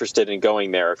not interested in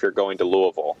going there if you're going to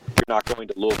Louisville. You're not going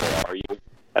to Louisville, are you?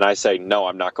 And I say, no,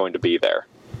 I'm not going to be there.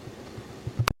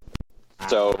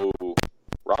 So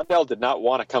Rondell did not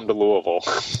want to come to Louisville.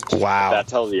 Wow. If that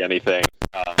tells you anything.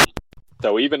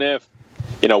 So even if,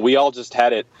 we all just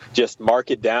had it, just mark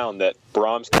it down that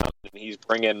Brohm's coming and he's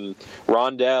bringing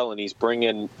Rondell and he's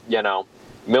bringing,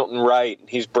 Milton Wright, and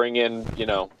he's bringing,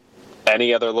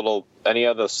 any of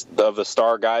the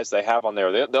star guys they have on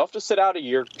there. They'll have to sit out a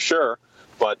year, sure,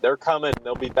 but they're coming,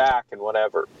 they'll be back and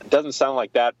whatever. It doesn't sound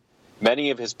like that many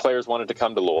of his players wanted to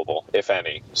come to Louisville, if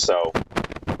any. So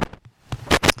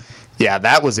yeah,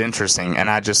 that was interesting, and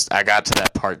I got to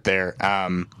that part there.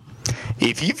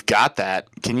 If you've got that,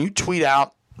 can you tweet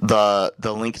out the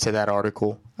link to that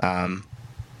article? Our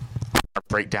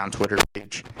Breakdown Twitter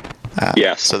page.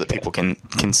 Yes. So that people can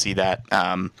see that.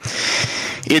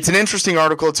 It's an interesting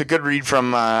article. It's a good read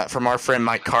from our friend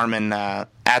Mike Carmen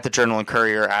at the Journal and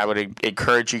Courier. I would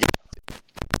encourage you.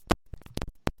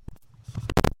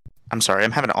 I'm sorry,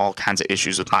 I'm having all kinds of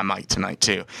issues with my mic tonight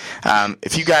too.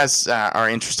 If you guys are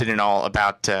interested in all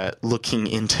about looking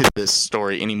into this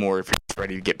story anymore, if you're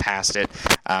ready to get past it,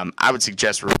 I would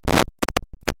suggest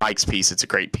Mike's piece. It's a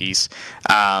great piece.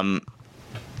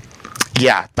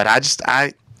 Yeah, but it's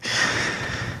going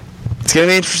to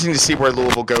be interesting to see where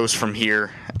Louisville goes from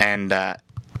here and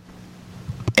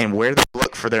where they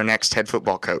look for their next head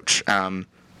football coach.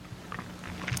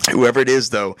 Whoever it is,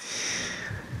 though,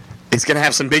 it's going to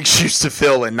have some big shoes to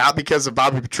fill, and not because of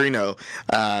Bobby Petrino,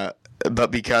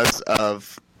 but because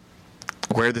of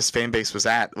where this fan base was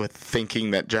at with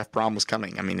thinking that Jeff Brohm was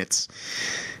coming. I mean, it's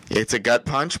a gut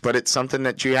punch, but it's something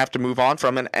that you have to move on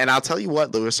from. And I'll tell you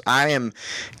what, Lewis, I am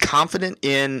confident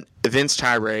in Vince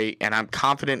Tyree, and I'm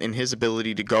confident in his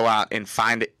ability to go out and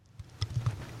find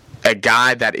a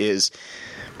guy that is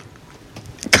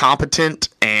competent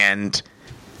and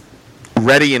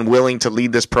ready and willing to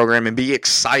lead this program and be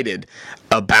excited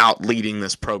about leading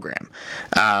this program.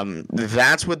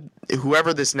 That's what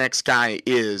whoever this next guy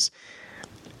is,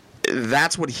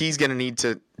 that's what he's going to need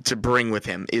to bring with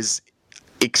him is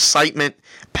excitement,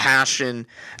 passion.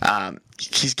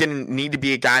 He's going to need to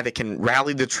be a guy that can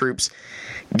rally the troops,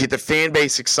 get the fan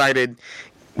base excited,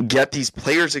 get these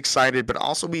players excited, but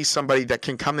also be somebody that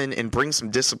can come in and bring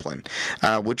some discipline,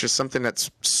 which is something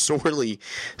that's sorely,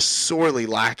 sorely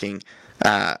lacking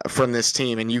from this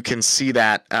team. And you can see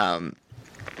that.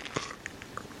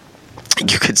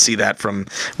 You could see that from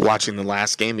watching the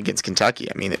last game against Kentucky.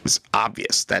 I mean, it was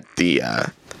obvious that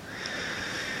the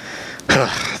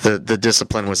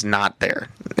discipline was not there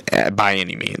by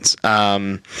any means.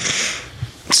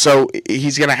 So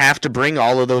he's going to have to bring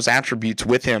all of those attributes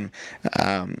with him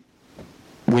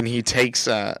when he takes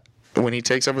over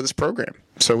this program.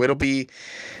 So it'll be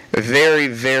very,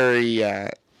 very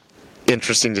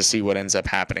interesting to see what ends up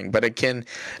happening. But again,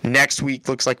 next week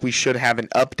looks like we should have an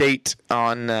update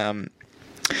on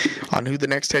who the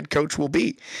next head coach will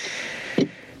be.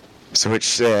 So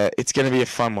it's going to be a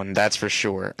fun one, that's for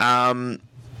sure. I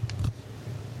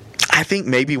think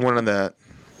maybe one of the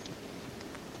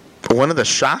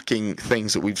shocking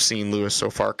things that we've seen, Lewis, so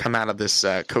far come out of this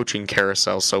coaching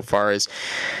carousel so far is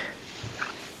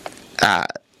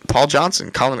Paul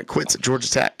Johnson calling it quits at Georgia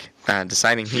Tech,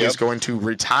 deciding he is going to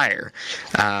retire.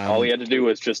 All he had to do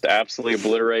was just absolutely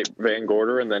obliterate Van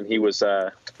Gorder, and then he was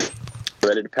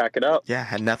ready to pack it up. Yeah,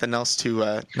 had nothing else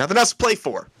to play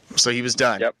for, so he was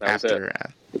done. Yep, that was it.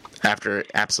 After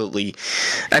absolutely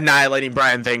annihilating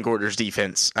Brian Van Gorder's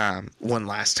defense one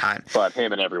last time. But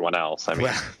him and everyone else, I mean.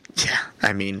 Well, yeah,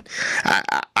 I mean,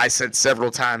 I said several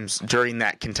times during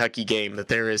that Kentucky game that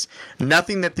there is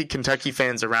nothing that the Kentucky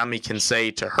fans around me can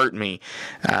say to hurt me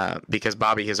because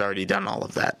Bobby has already done all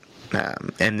of that.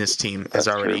 And this team has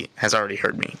already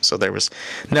hurt me. So there was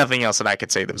nothing else that I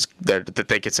could say that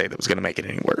they could say that was going to make it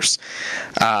any worse.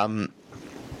 That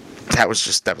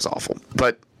was awful.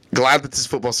 But glad that this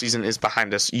football season is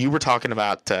behind us. You were talking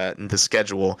about the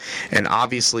schedule, and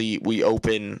obviously we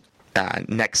open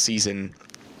next season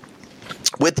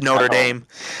with Notre Dame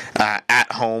at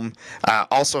home.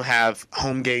 Also have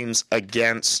home games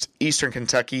against Eastern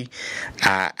Kentucky.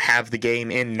 Have the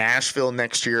game in Nashville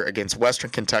next year against Western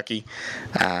Kentucky.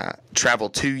 Travel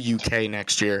to UK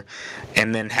next year.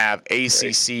 And then have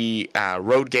ACC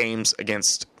road games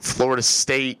against Florida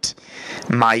State,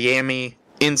 Miami,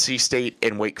 NC State,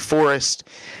 and Wake Forest,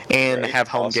 and have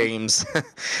home games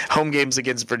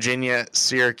against Virginia,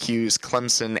 Syracuse,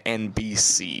 Clemson, and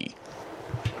BC.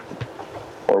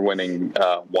 Or winning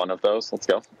one of those. Let's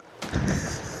go.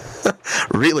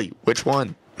 Really? Which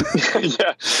one?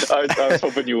 Yeah, I was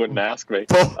hoping you wouldn't ask me.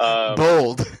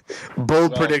 Bold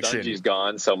prediction. Dungy's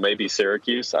gone, so maybe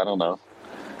Syracuse. I don't know.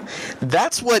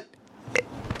 That's what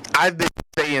I've been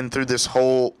saying through this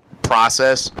whole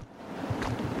process.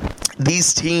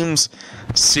 These teams,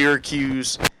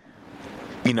 Syracuse,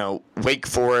 Wake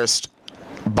Forest,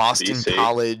 Boston BC.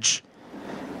 College,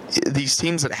 these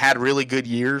teams that had really good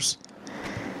years,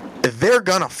 they're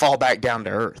going to fall back down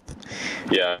to earth.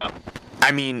 Yeah.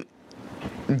 I mean,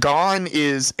 gone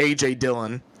is A.J.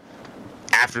 Dillon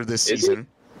after this season.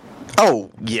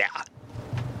 Oh, yeah.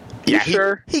 You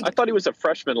sure? I thought he was a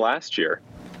freshman last year.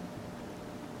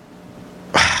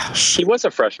 He was a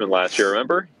freshman last year,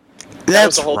 remember?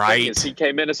 That's the whole right. Thing is he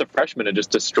came in as a freshman and just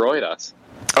destroyed us.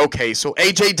 Okay, so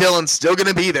A.J. Dillon's still going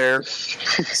to be there.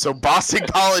 So Boston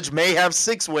College may have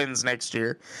 6 wins next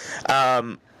year.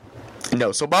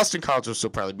 No, so Boston College will still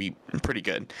probably be pretty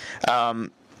good.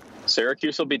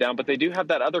 Syracuse will be down, but they do have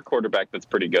that other quarterback that's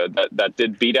pretty good that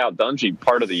did beat out Dungy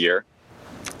part of the year.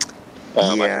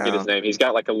 I forget his name. He's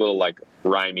got like a little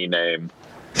rhymey name.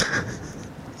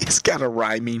 He's got a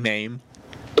rhymey name.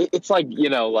 It's like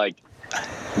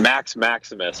Max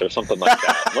Maximus or something like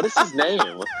that. What is his name?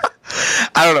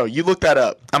 I don't know. You look that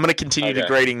up. I'm going to continue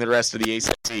degrading the rest of the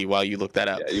ACC while you look that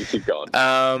up. Yeah, you keep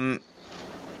going.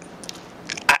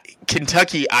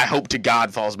 Kentucky, I hope to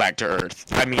God, falls back to earth.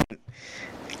 I mean,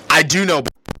 I do know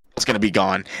it's going to be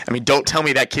gone. I mean, don't tell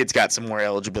me that kid's got some more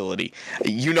eligibility.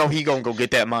 He going to go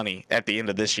get that money at the end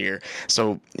of this year.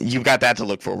 So you've got that to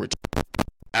look forward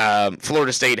to.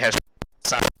 Florida State has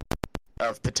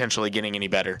of potentially getting any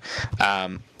better.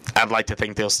 I'd like to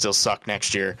think they'll still suck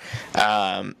next year.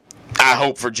 I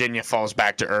hope Virginia falls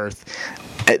back to earth.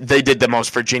 They did the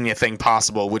most Virginia thing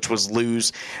possible, which was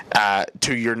lose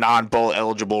to your non-bowl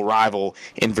eligible rival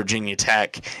in Virginia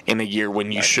Tech in a year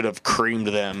when you should have creamed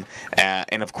them,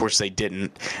 and of course they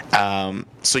didn't.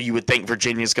 So you would think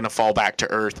Virginia's going to fall back to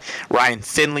earth. Ryan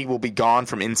Finley will be gone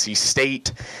from NC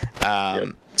State,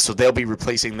 so they'll be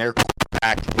replacing their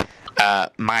quarterback.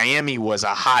 Miami was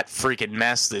a hot freaking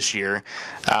mess this year.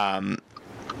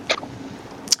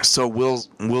 So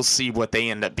we'll see what they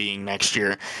end up being next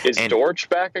year. Is Dortch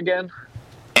back again?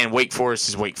 And Wake Forest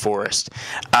is Wake Forest.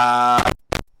 I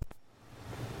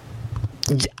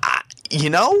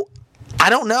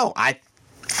don't know. I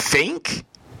think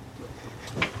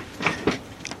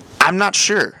I'm not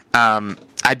sure.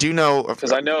 I do know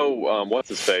because I know what's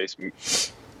his face,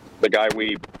 the guy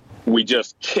we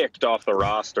just kicked off the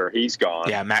roster. He's gone.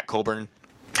 Yeah, Matt Colburn,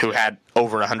 who had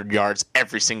over 100 yards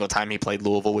every single time he played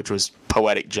Louisville, which was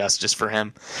poetic justice for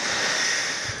him.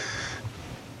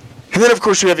 And then, of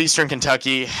course, you have Eastern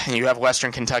Kentucky, and you have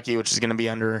Western Kentucky, which is going to be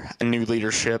under a new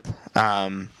leadership.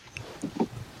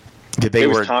 It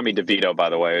was Tommy DeVito, by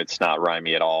the way. It's not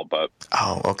rhymey at all, but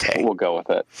okay. We'll go with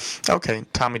it. Okay,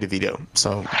 Tommy DeVito.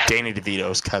 So Danny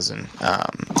DeVito's cousin,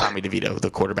 Tommy DeVito, the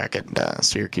quarterback at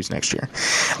Syracuse next year.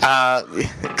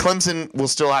 Clemson will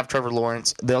still have Trevor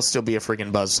Lawrence. They'll still be a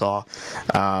freaking buzzsaw.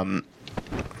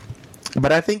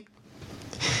 But I think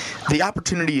the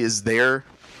opportunity is there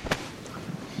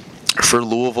for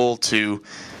Louisville to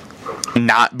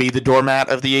not be the doormat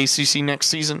of the ACC next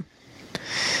season.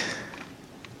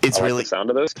 It's really the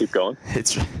sound of this. Keep going.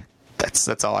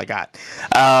 That's all I got.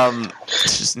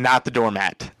 It's just not the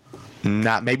doormat.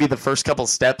 Not maybe the first couple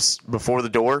steps before the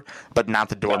door, but not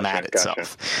the doormat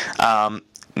itself.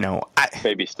 No,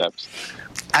 baby steps.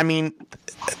 I mean,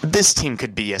 this team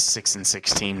could be a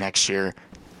 6-6 team next year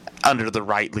under the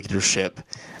right leadership,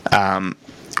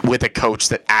 with a coach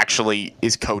that actually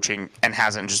is coaching and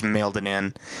hasn't just mailed it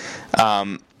in.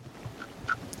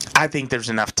 I think there's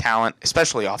enough talent,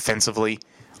 especially offensively,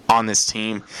 on this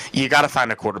team. You got to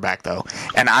find a quarterback, though,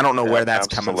 and I don't know where that's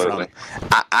coming from.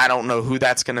 I don't know who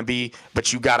that's going to be,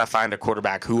 but you got to find a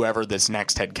quarterback, whoever this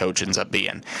next head coach ends up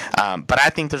being. But I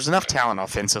think there's enough talent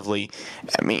offensively.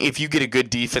 I mean, if you get a good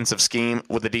defensive scheme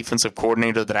with a defensive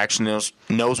coordinator that actually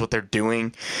knows what they're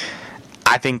doing,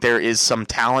 I think there is some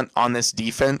talent on this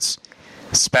defense,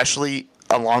 especially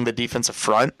along the defensive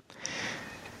front,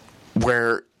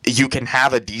 where you can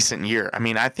have a decent year. I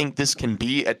mean, I think this can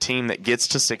be a team that gets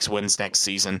to 6 wins next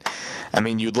season. I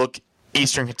mean, you look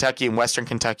Eastern Kentucky and Western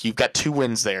Kentucky, you've got 2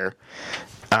 wins there.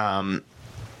 And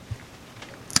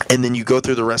then you go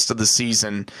through the rest of the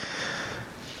season,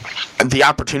 the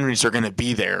opportunities are going to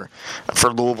be there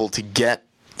for Louisville to get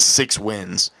 6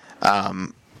 wins.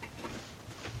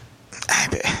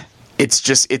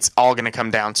 It's all going to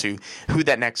come down to who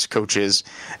that next coach is,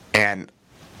 and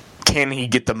can he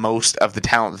get the most of the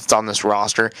talent that's on this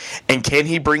roster, and can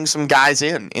he bring some guys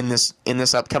in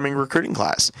this upcoming recruiting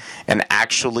class and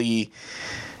actually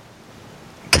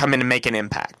come in and make an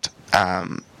impact.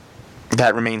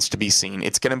 That remains to be seen.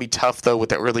 It's going to be tough, though, with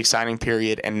the early signing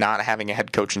period, and not having a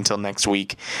head coach until next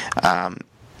week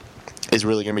is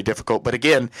really going to be difficult. But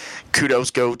again,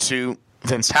 kudos go to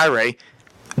Vince Tyree.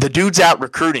 The dude's out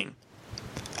recruiting.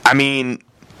 I mean,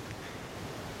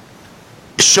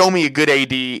 show me a good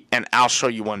AD, and I'll show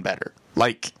you one better.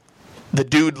 Like, the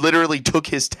dude literally took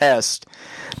his test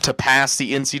to pass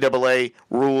the NCAA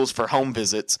rules for home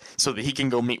visits so that he can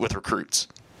go meet with recruits.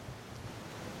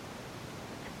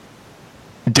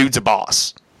 Dude's a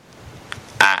boss.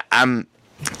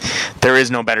 There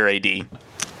is no better AD.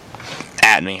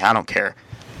 At me, I don't care.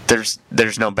 There's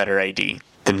no better AD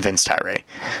than Vince Tyree.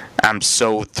 I'm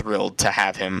so thrilled to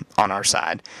have him on our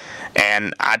side,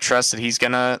 and I trust that he's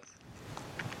gonna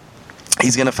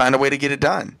find a way to get it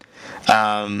done,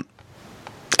 and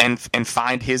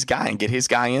find his guy and get his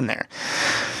guy in there.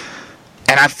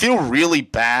 And I feel really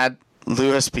bad,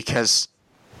 Lewis, because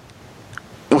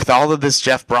with all of this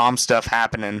Jeff Brohm stuff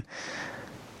happening,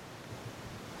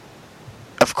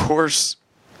 of course,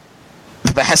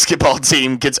 the basketball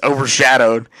team gets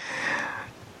overshadowed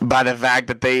by the fact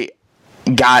that they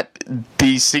got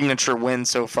the signature win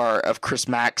so far of Chris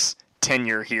Mack's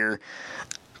tenure here,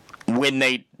 when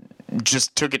they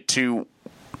just took it to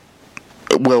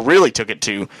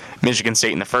Michigan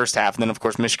State in the first half. And then, of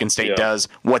course, Michigan State does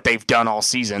what they've done all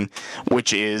season,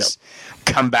 which is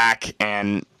come back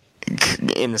and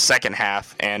in the second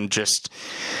half and just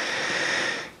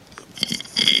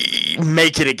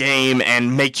make it a game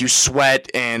and make you sweat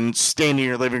and stand in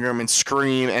your living room and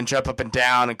scream and jump up and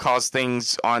down and cause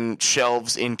things on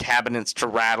shelves in cabinets to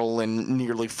rattle and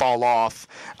nearly fall off.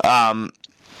 I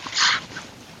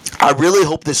really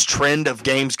hope this trend of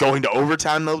games going to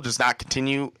overtime, though, does not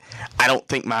continue. I don't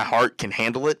think my heart can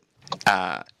handle it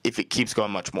if it keeps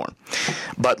going much more.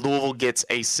 But Louisville gets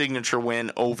a signature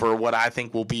win over what I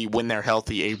think will be, when they're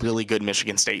healthy, a really good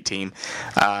Michigan State team.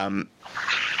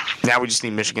 Now we just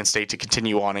need Michigan State to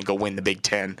continue on and go win the Big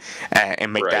Ten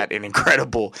and make that an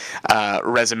incredible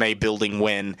resume-building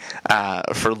win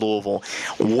for Louisville.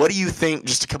 What do you think,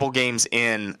 just a couple games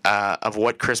in, of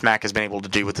what Chris Mack has been able to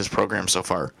do with this program so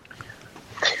far?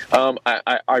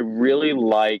 I really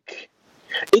like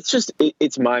 –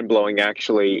 it's mind-blowing,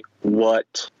 actually,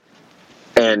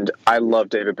 and I love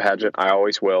David Padgett. I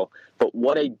always will. But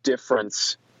what a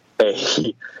difference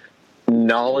a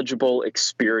knowledgeable,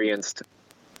 experienced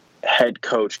head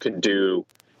coach can do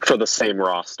for the same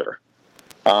roster.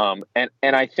 And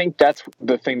I think that's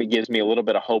the thing that gives me a little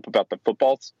bit of hope about the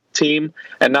football team,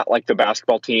 and not like the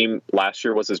basketball team last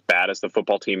year was as bad as the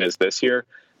football team is this year.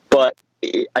 But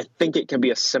I think it can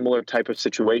be a similar type of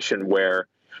situation where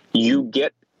you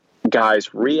get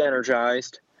guys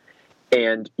re-energized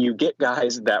and you get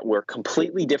guys that were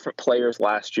completely different players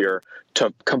last year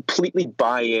to completely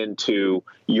buy into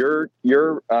your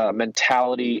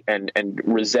mentality and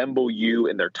resemble you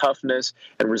in their toughness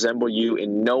and resemble you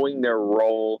in knowing their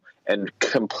role and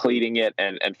completing it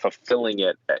and fulfilling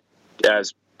it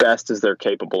as best as they're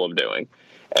capable of doing.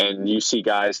 And you see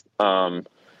guys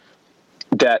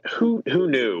that who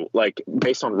knew, like,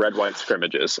 based on red-white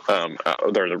scrimmages,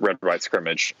 the red-white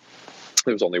scrimmage,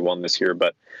 there was only one this year,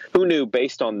 but who knew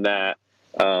based on that,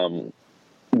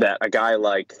 that a guy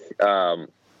like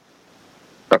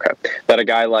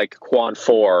Quan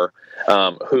Four,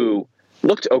 who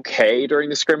looked okay during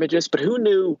the scrimmages, but who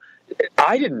knew?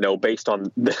 I didn't know based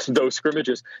on those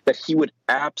scrimmages that he would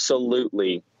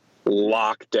absolutely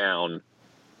lock down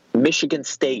Michigan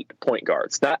State point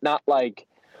guards. Not like,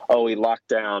 oh, he locked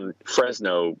down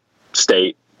Fresno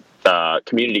State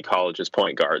community college's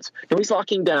point guards. No, he's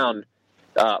locking down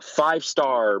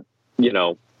 5-star,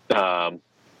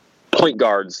 point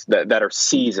guards that are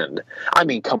seasoned. I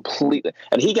mean, completely.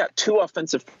 And he got 2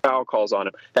 offensive foul calls on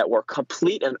him that were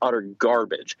complete and utter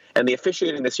garbage. And the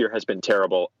officiating this year has been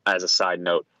terrible, as a side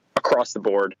note, across the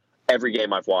board. Every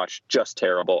game I've watched, just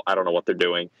terrible. I don't know what they're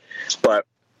doing. But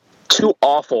 2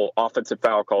 awful offensive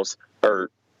foul calls,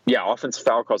 offensive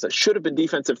foul calls that should have been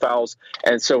defensive fouls.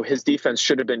 And so his defense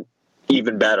should have been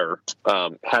even better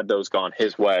had those gone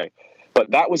his way.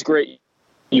 But that was great.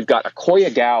 You've got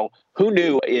Akoya Gao. Who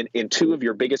knew in 2 of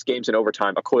your biggest games in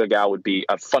overtime, Akoya Gao would be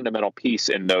a fundamental piece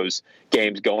in those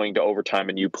games going to overtime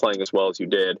and you playing as well as you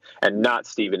did, and not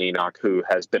Steven Enoch, who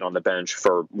has been on the bench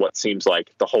for what seems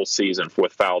like the whole season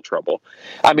with foul trouble.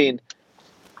 I mean,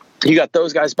 you got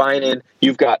those guys buying in.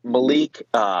 You've got Malik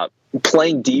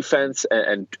playing defense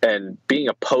and being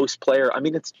a post player. I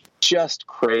mean, it's just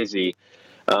crazy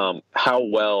how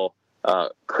well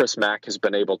Chris Mack has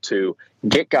been able to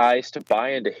get guys to buy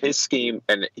into his scheme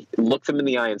and look them in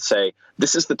the eye and say,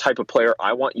 this is the type of player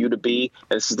I want you to be,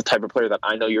 and this is the type of player that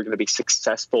I know you're going to be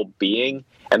successful being.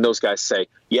 And those guys say,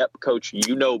 yep, coach,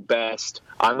 you know best.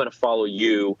 I'm going to follow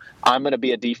you. I'm going to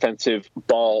be a defensive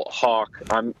ball hawk.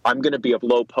 I'm going to be a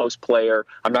low post player.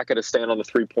 I'm not going to stand on the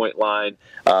 3-point line.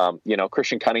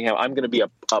 Christian Cunningham, I'm going to be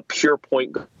a pure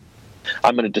point guard.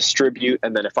 I'm going to distribute,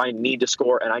 and then if I need to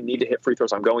score and I need to hit free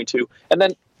throws, I'm going to. And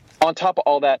then on top of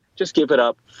all that, just give it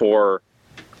up for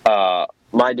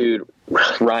my dude,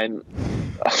 Ryan.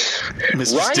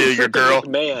 Mr. Steal Your Girl.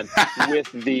 Man,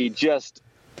 with the just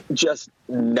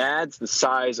nads the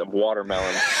size of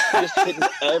watermelon. Just hitting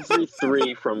every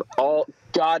 3 from all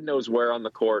God knows where on the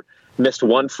court. Missed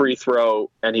 1 free throw,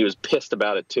 and he was pissed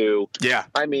about it too. Yeah.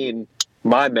 I mean,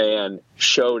 my man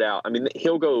showed out. I mean,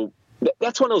 he'll go.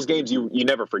 That's one of those games you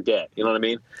never forget. You know what I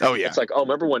mean? Oh, yeah. It's like,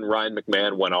 remember when Ryan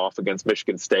McMahon went off against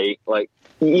Michigan State? Like,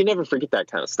 you never forget that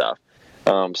kind of stuff.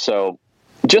 So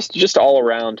just all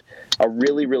around, a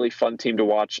really, really fun team to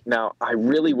watch. Now, I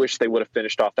really wish they would have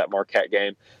finished off that Marquette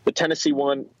game. The Tennessee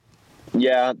one,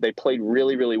 yeah, they played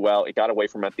really, really well. It got away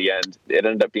from them at the end. It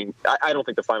ended up being – I don't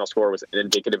think the final score was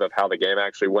indicative of how the game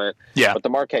actually went. Yeah. But the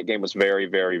Marquette game was very,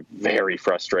 very, very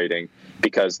frustrating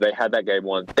because they had that game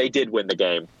won. They did win the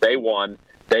game. They won.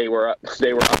 They were up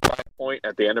by a point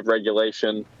at the end of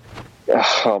regulation.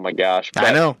 Oh, my gosh.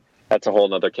 I know. That's a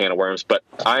whole other can of worms. But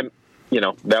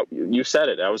that you said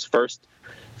it. That was first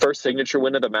signature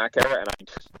win of the MAC era, and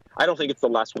I don't think it's the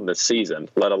last one this season,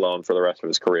 let alone for the rest of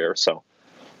his career. So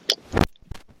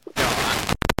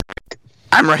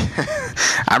I'm right.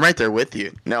 I'm right there with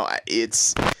you. No,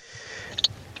 it's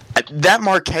that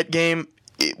Marquette game.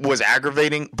 It was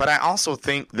aggravating, but I also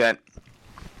think that,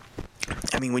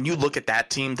 I mean, when you look at that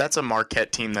team, that's a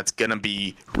Marquette team that's going to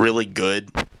be really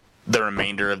good the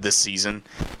remainder of this season.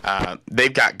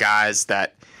 They've got guys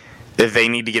that they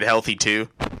need to get healthy too.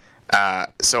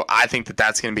 So I think that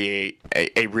that's going to be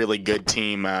a really good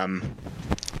team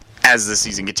as the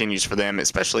season continues for them,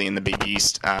 especially in the Big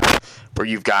East, where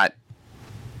you've got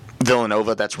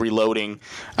Villanova that's reloading.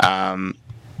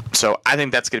 So I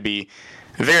think that's going to be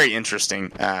very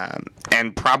interesting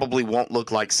and probably won't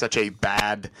look like such a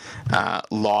bad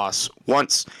loss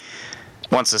once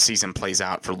the season plays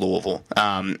out for Louisville.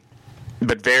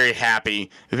 But very happy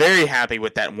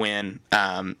with that win.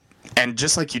 And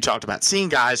just like you talked about, seeing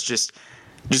guys just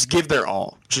give their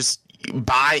all, just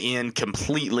buy in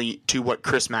completely to what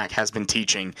Chris Mack has been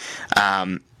teaching.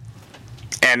 And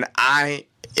I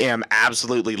am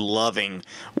absolutely loving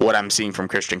what I'm seeing from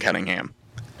Christian Cunningham.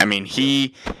 I mean,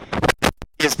 he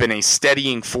has been a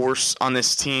steadying force on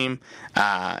this team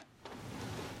and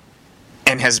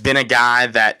has been a guy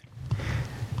that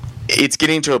it's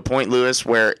getting to a point, Lewis,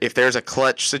 where if there's a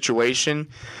clutch situation,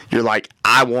 you're like,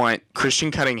 I want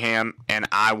Christian Cunningham and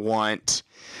I want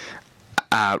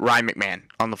Ryan McMahon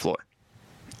on the floor.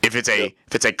 If it's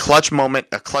a clutch moment,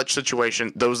 a clutch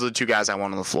situation, those are the two guys I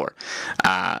want on the floor.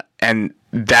 And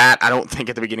that, I don't think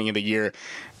at the beginning of the year,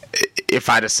 if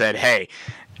I'd have said, hey,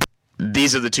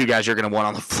 these are the two guys you're going to want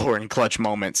on the floor in clutch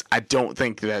moments, I don't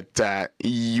think that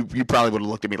you probably would have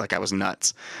looked at me like I was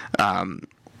nuts.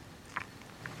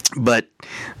 But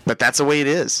that's the way it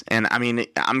is. And, I mean,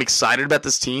 I'm excited about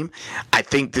this team. I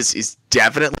think this is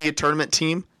definitely a tournament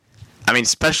team. I mean,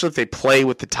 especially if they play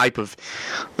with the type of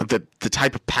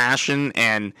passion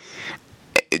and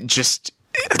they just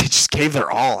gave their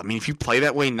all. I mean, if you play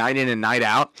that way night in and night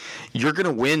out, you're going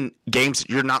to win games that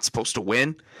you're not supposed to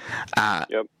win.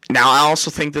 Yep. Now, I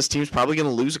also think this team's probably going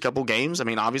to lose a couple games. I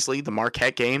mean, obviously, the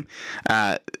Marquette game,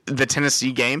 the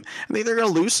Tennessee game, I think they're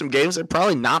going to lose some games they're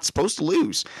probably not supposed to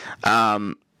lose.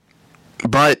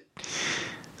 But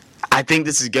I think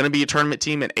this is going to be a tournament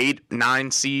team, an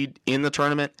 8-9 seed in the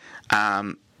tournament.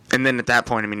 And then at that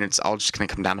point, I mean, it's all just going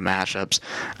to come down to matchups.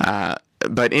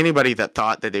 But anybody that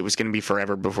thought that it was going to be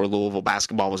forever before Louisville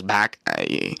basketball was back,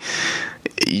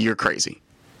 you're crazy.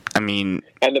 I mean,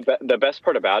 and the best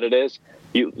part about it is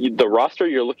the roster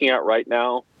you're looking at right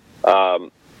now,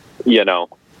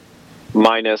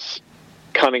 minus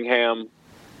Cunningham,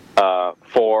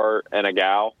 Four, and a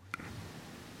gal,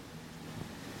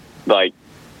 like,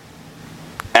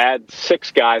 add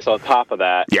 6 guys on top of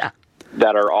that. Yeah.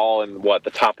 That are all in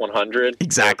the top 100,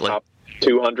 exactly, top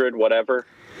 200, whatever.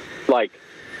 Like,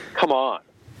 come on.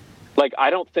 Like, I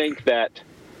don't think that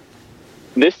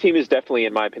this team is definitely,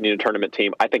 in my opinion, a tournament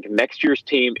team. I think next year's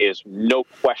team is no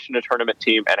question a tournament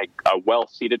team and a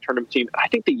well-seeded tournament team. I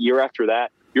think the year after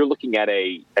that, you're looking at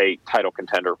a title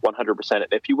contender, 100%.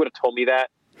 If you would have told me that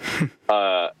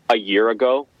a year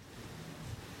ago,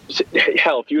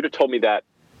 hell, if you would have told me that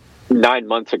 9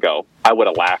 months ago, I would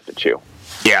have laughed at you.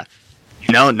 Yeah.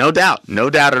 No doubt. No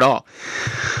doubt at all.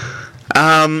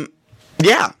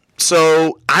 Yeah.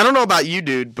 So I don't know about you,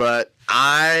 dude, but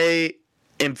I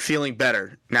am feeling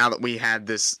better now that we had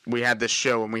this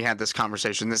show and we had this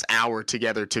conversation, this hour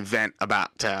together to vent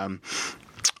about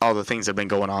all the things that have been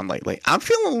going on lately. I'm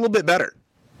feeling a little bit better.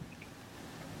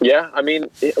 Yeah, I mean,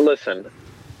 listen,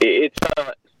 it's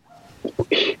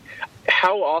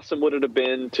how awesome would it have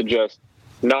been to just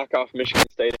knock off Michigan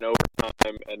State in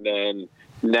overtime and then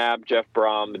nab Jeff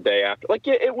Brohm the day after? Like,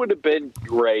 it would have been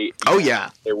great. Oh, yeah.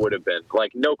 It would have been.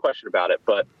 Like, no question about it.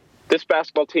 But this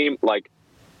basketball team, like,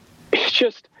 it's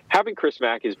just having Chris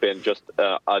Mack has been just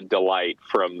a delight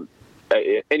from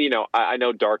and, I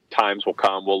know dark times will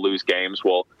come. We'll lose games.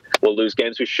 We'll lose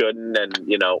games we shouldn't and,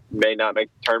 may not make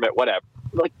the tournament, whatever.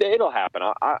 Like, it'll happen.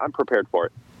 I'm prepared for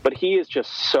it. But he is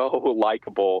just so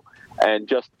likable and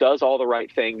just does all the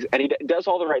right things. And he does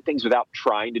all the right things without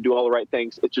trying to do all the right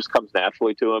things. It just comes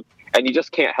naturally to him. And you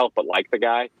just can't help but like the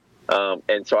guy.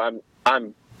 And so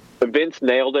Vince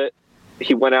nailed it.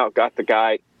 He went out, got the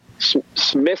guy,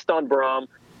 missed on Brohm.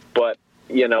 But,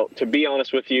 to be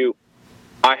honest with you,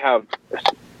 I have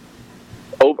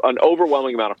an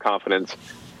overwhelming amount of confidence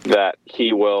that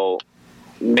he will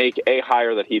make a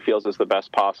hire that he feels is the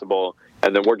best possible.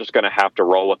 And then we're just going to have to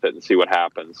roll with it and see what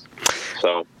happens.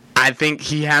 So I think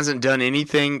he hasn't done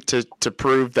anything to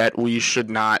prove that we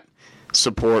should not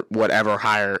support whatever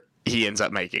hire he ends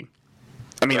up making.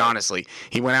 I mean, honestly,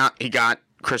 he went out, he got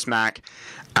Chris Mack.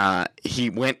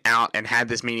 He went out and had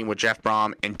this meeting with Jeff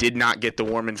Brohm and did not get the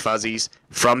warm and fuzzies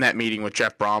from that meeting with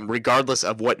Jeff Brohm. Regardless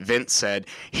of what Vince said,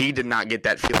 he did not get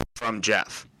that feeling from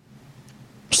Jeff.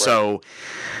 Right. So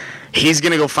he's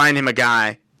going to go find him a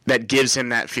guy that gives him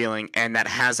that feeling and that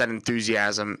has that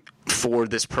enthusiasm for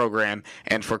this program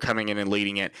and for coming in and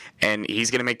leading it. And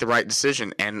he's going to make the right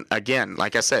decision. And again,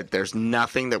 like I said, there's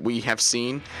nothing that we have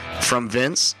seen from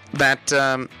Vince that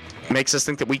makes us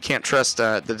think that we can't trust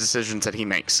the decisions that he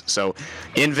makes. So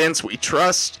in Vince, we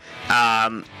trust.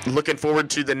 Looking forward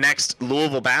to the next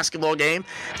Louisville basketball game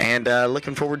and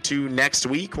looking forward to next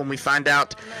week when we find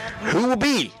out who will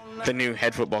be the new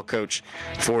head football coach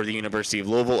for the University of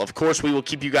Louisville. Of course, we will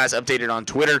keep you guys updated on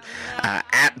Twitter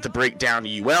at The Breakdown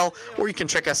UL, or you can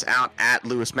check us out at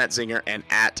Lewis Metzinger and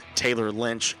at Taylor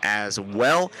Lynch as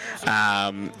well.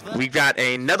 We've got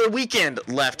another weekend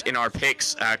left in our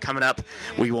picks coming up.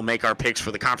 We will make our picks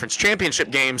for the conference championship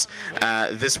games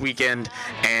this weekend,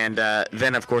 and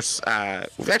then, of course,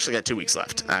 we've actually got 2 weeks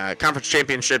left. Conference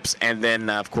championships, and then,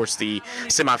 of course, the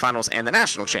semifinals and the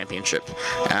national championship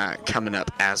coming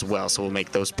up as well. well. So we'll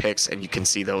make those picks, and you can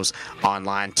see those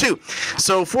online too.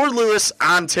 So for Lewis,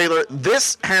 I'm Taylor.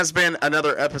 This has been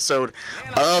another episode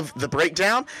of The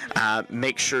Breakdown.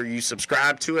 Make sure you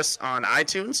subscribe to us on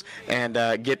iTunes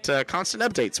and get constant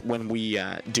updates when we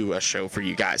do a show for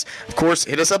you guys. Of course,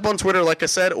 hit us up on Twitter, like I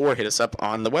said, or hit us up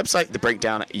on the website,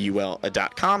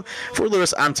 thebreakdownul.com. For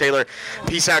Lewis, I'm Taylor.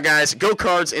 Peace out, guys. Go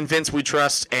Cards. In Vince we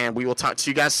trust, and we will talk to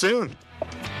you guys soon.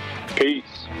 Peace.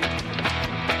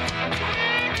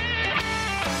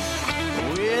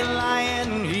 We're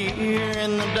lying here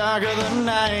in the dark of the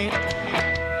night,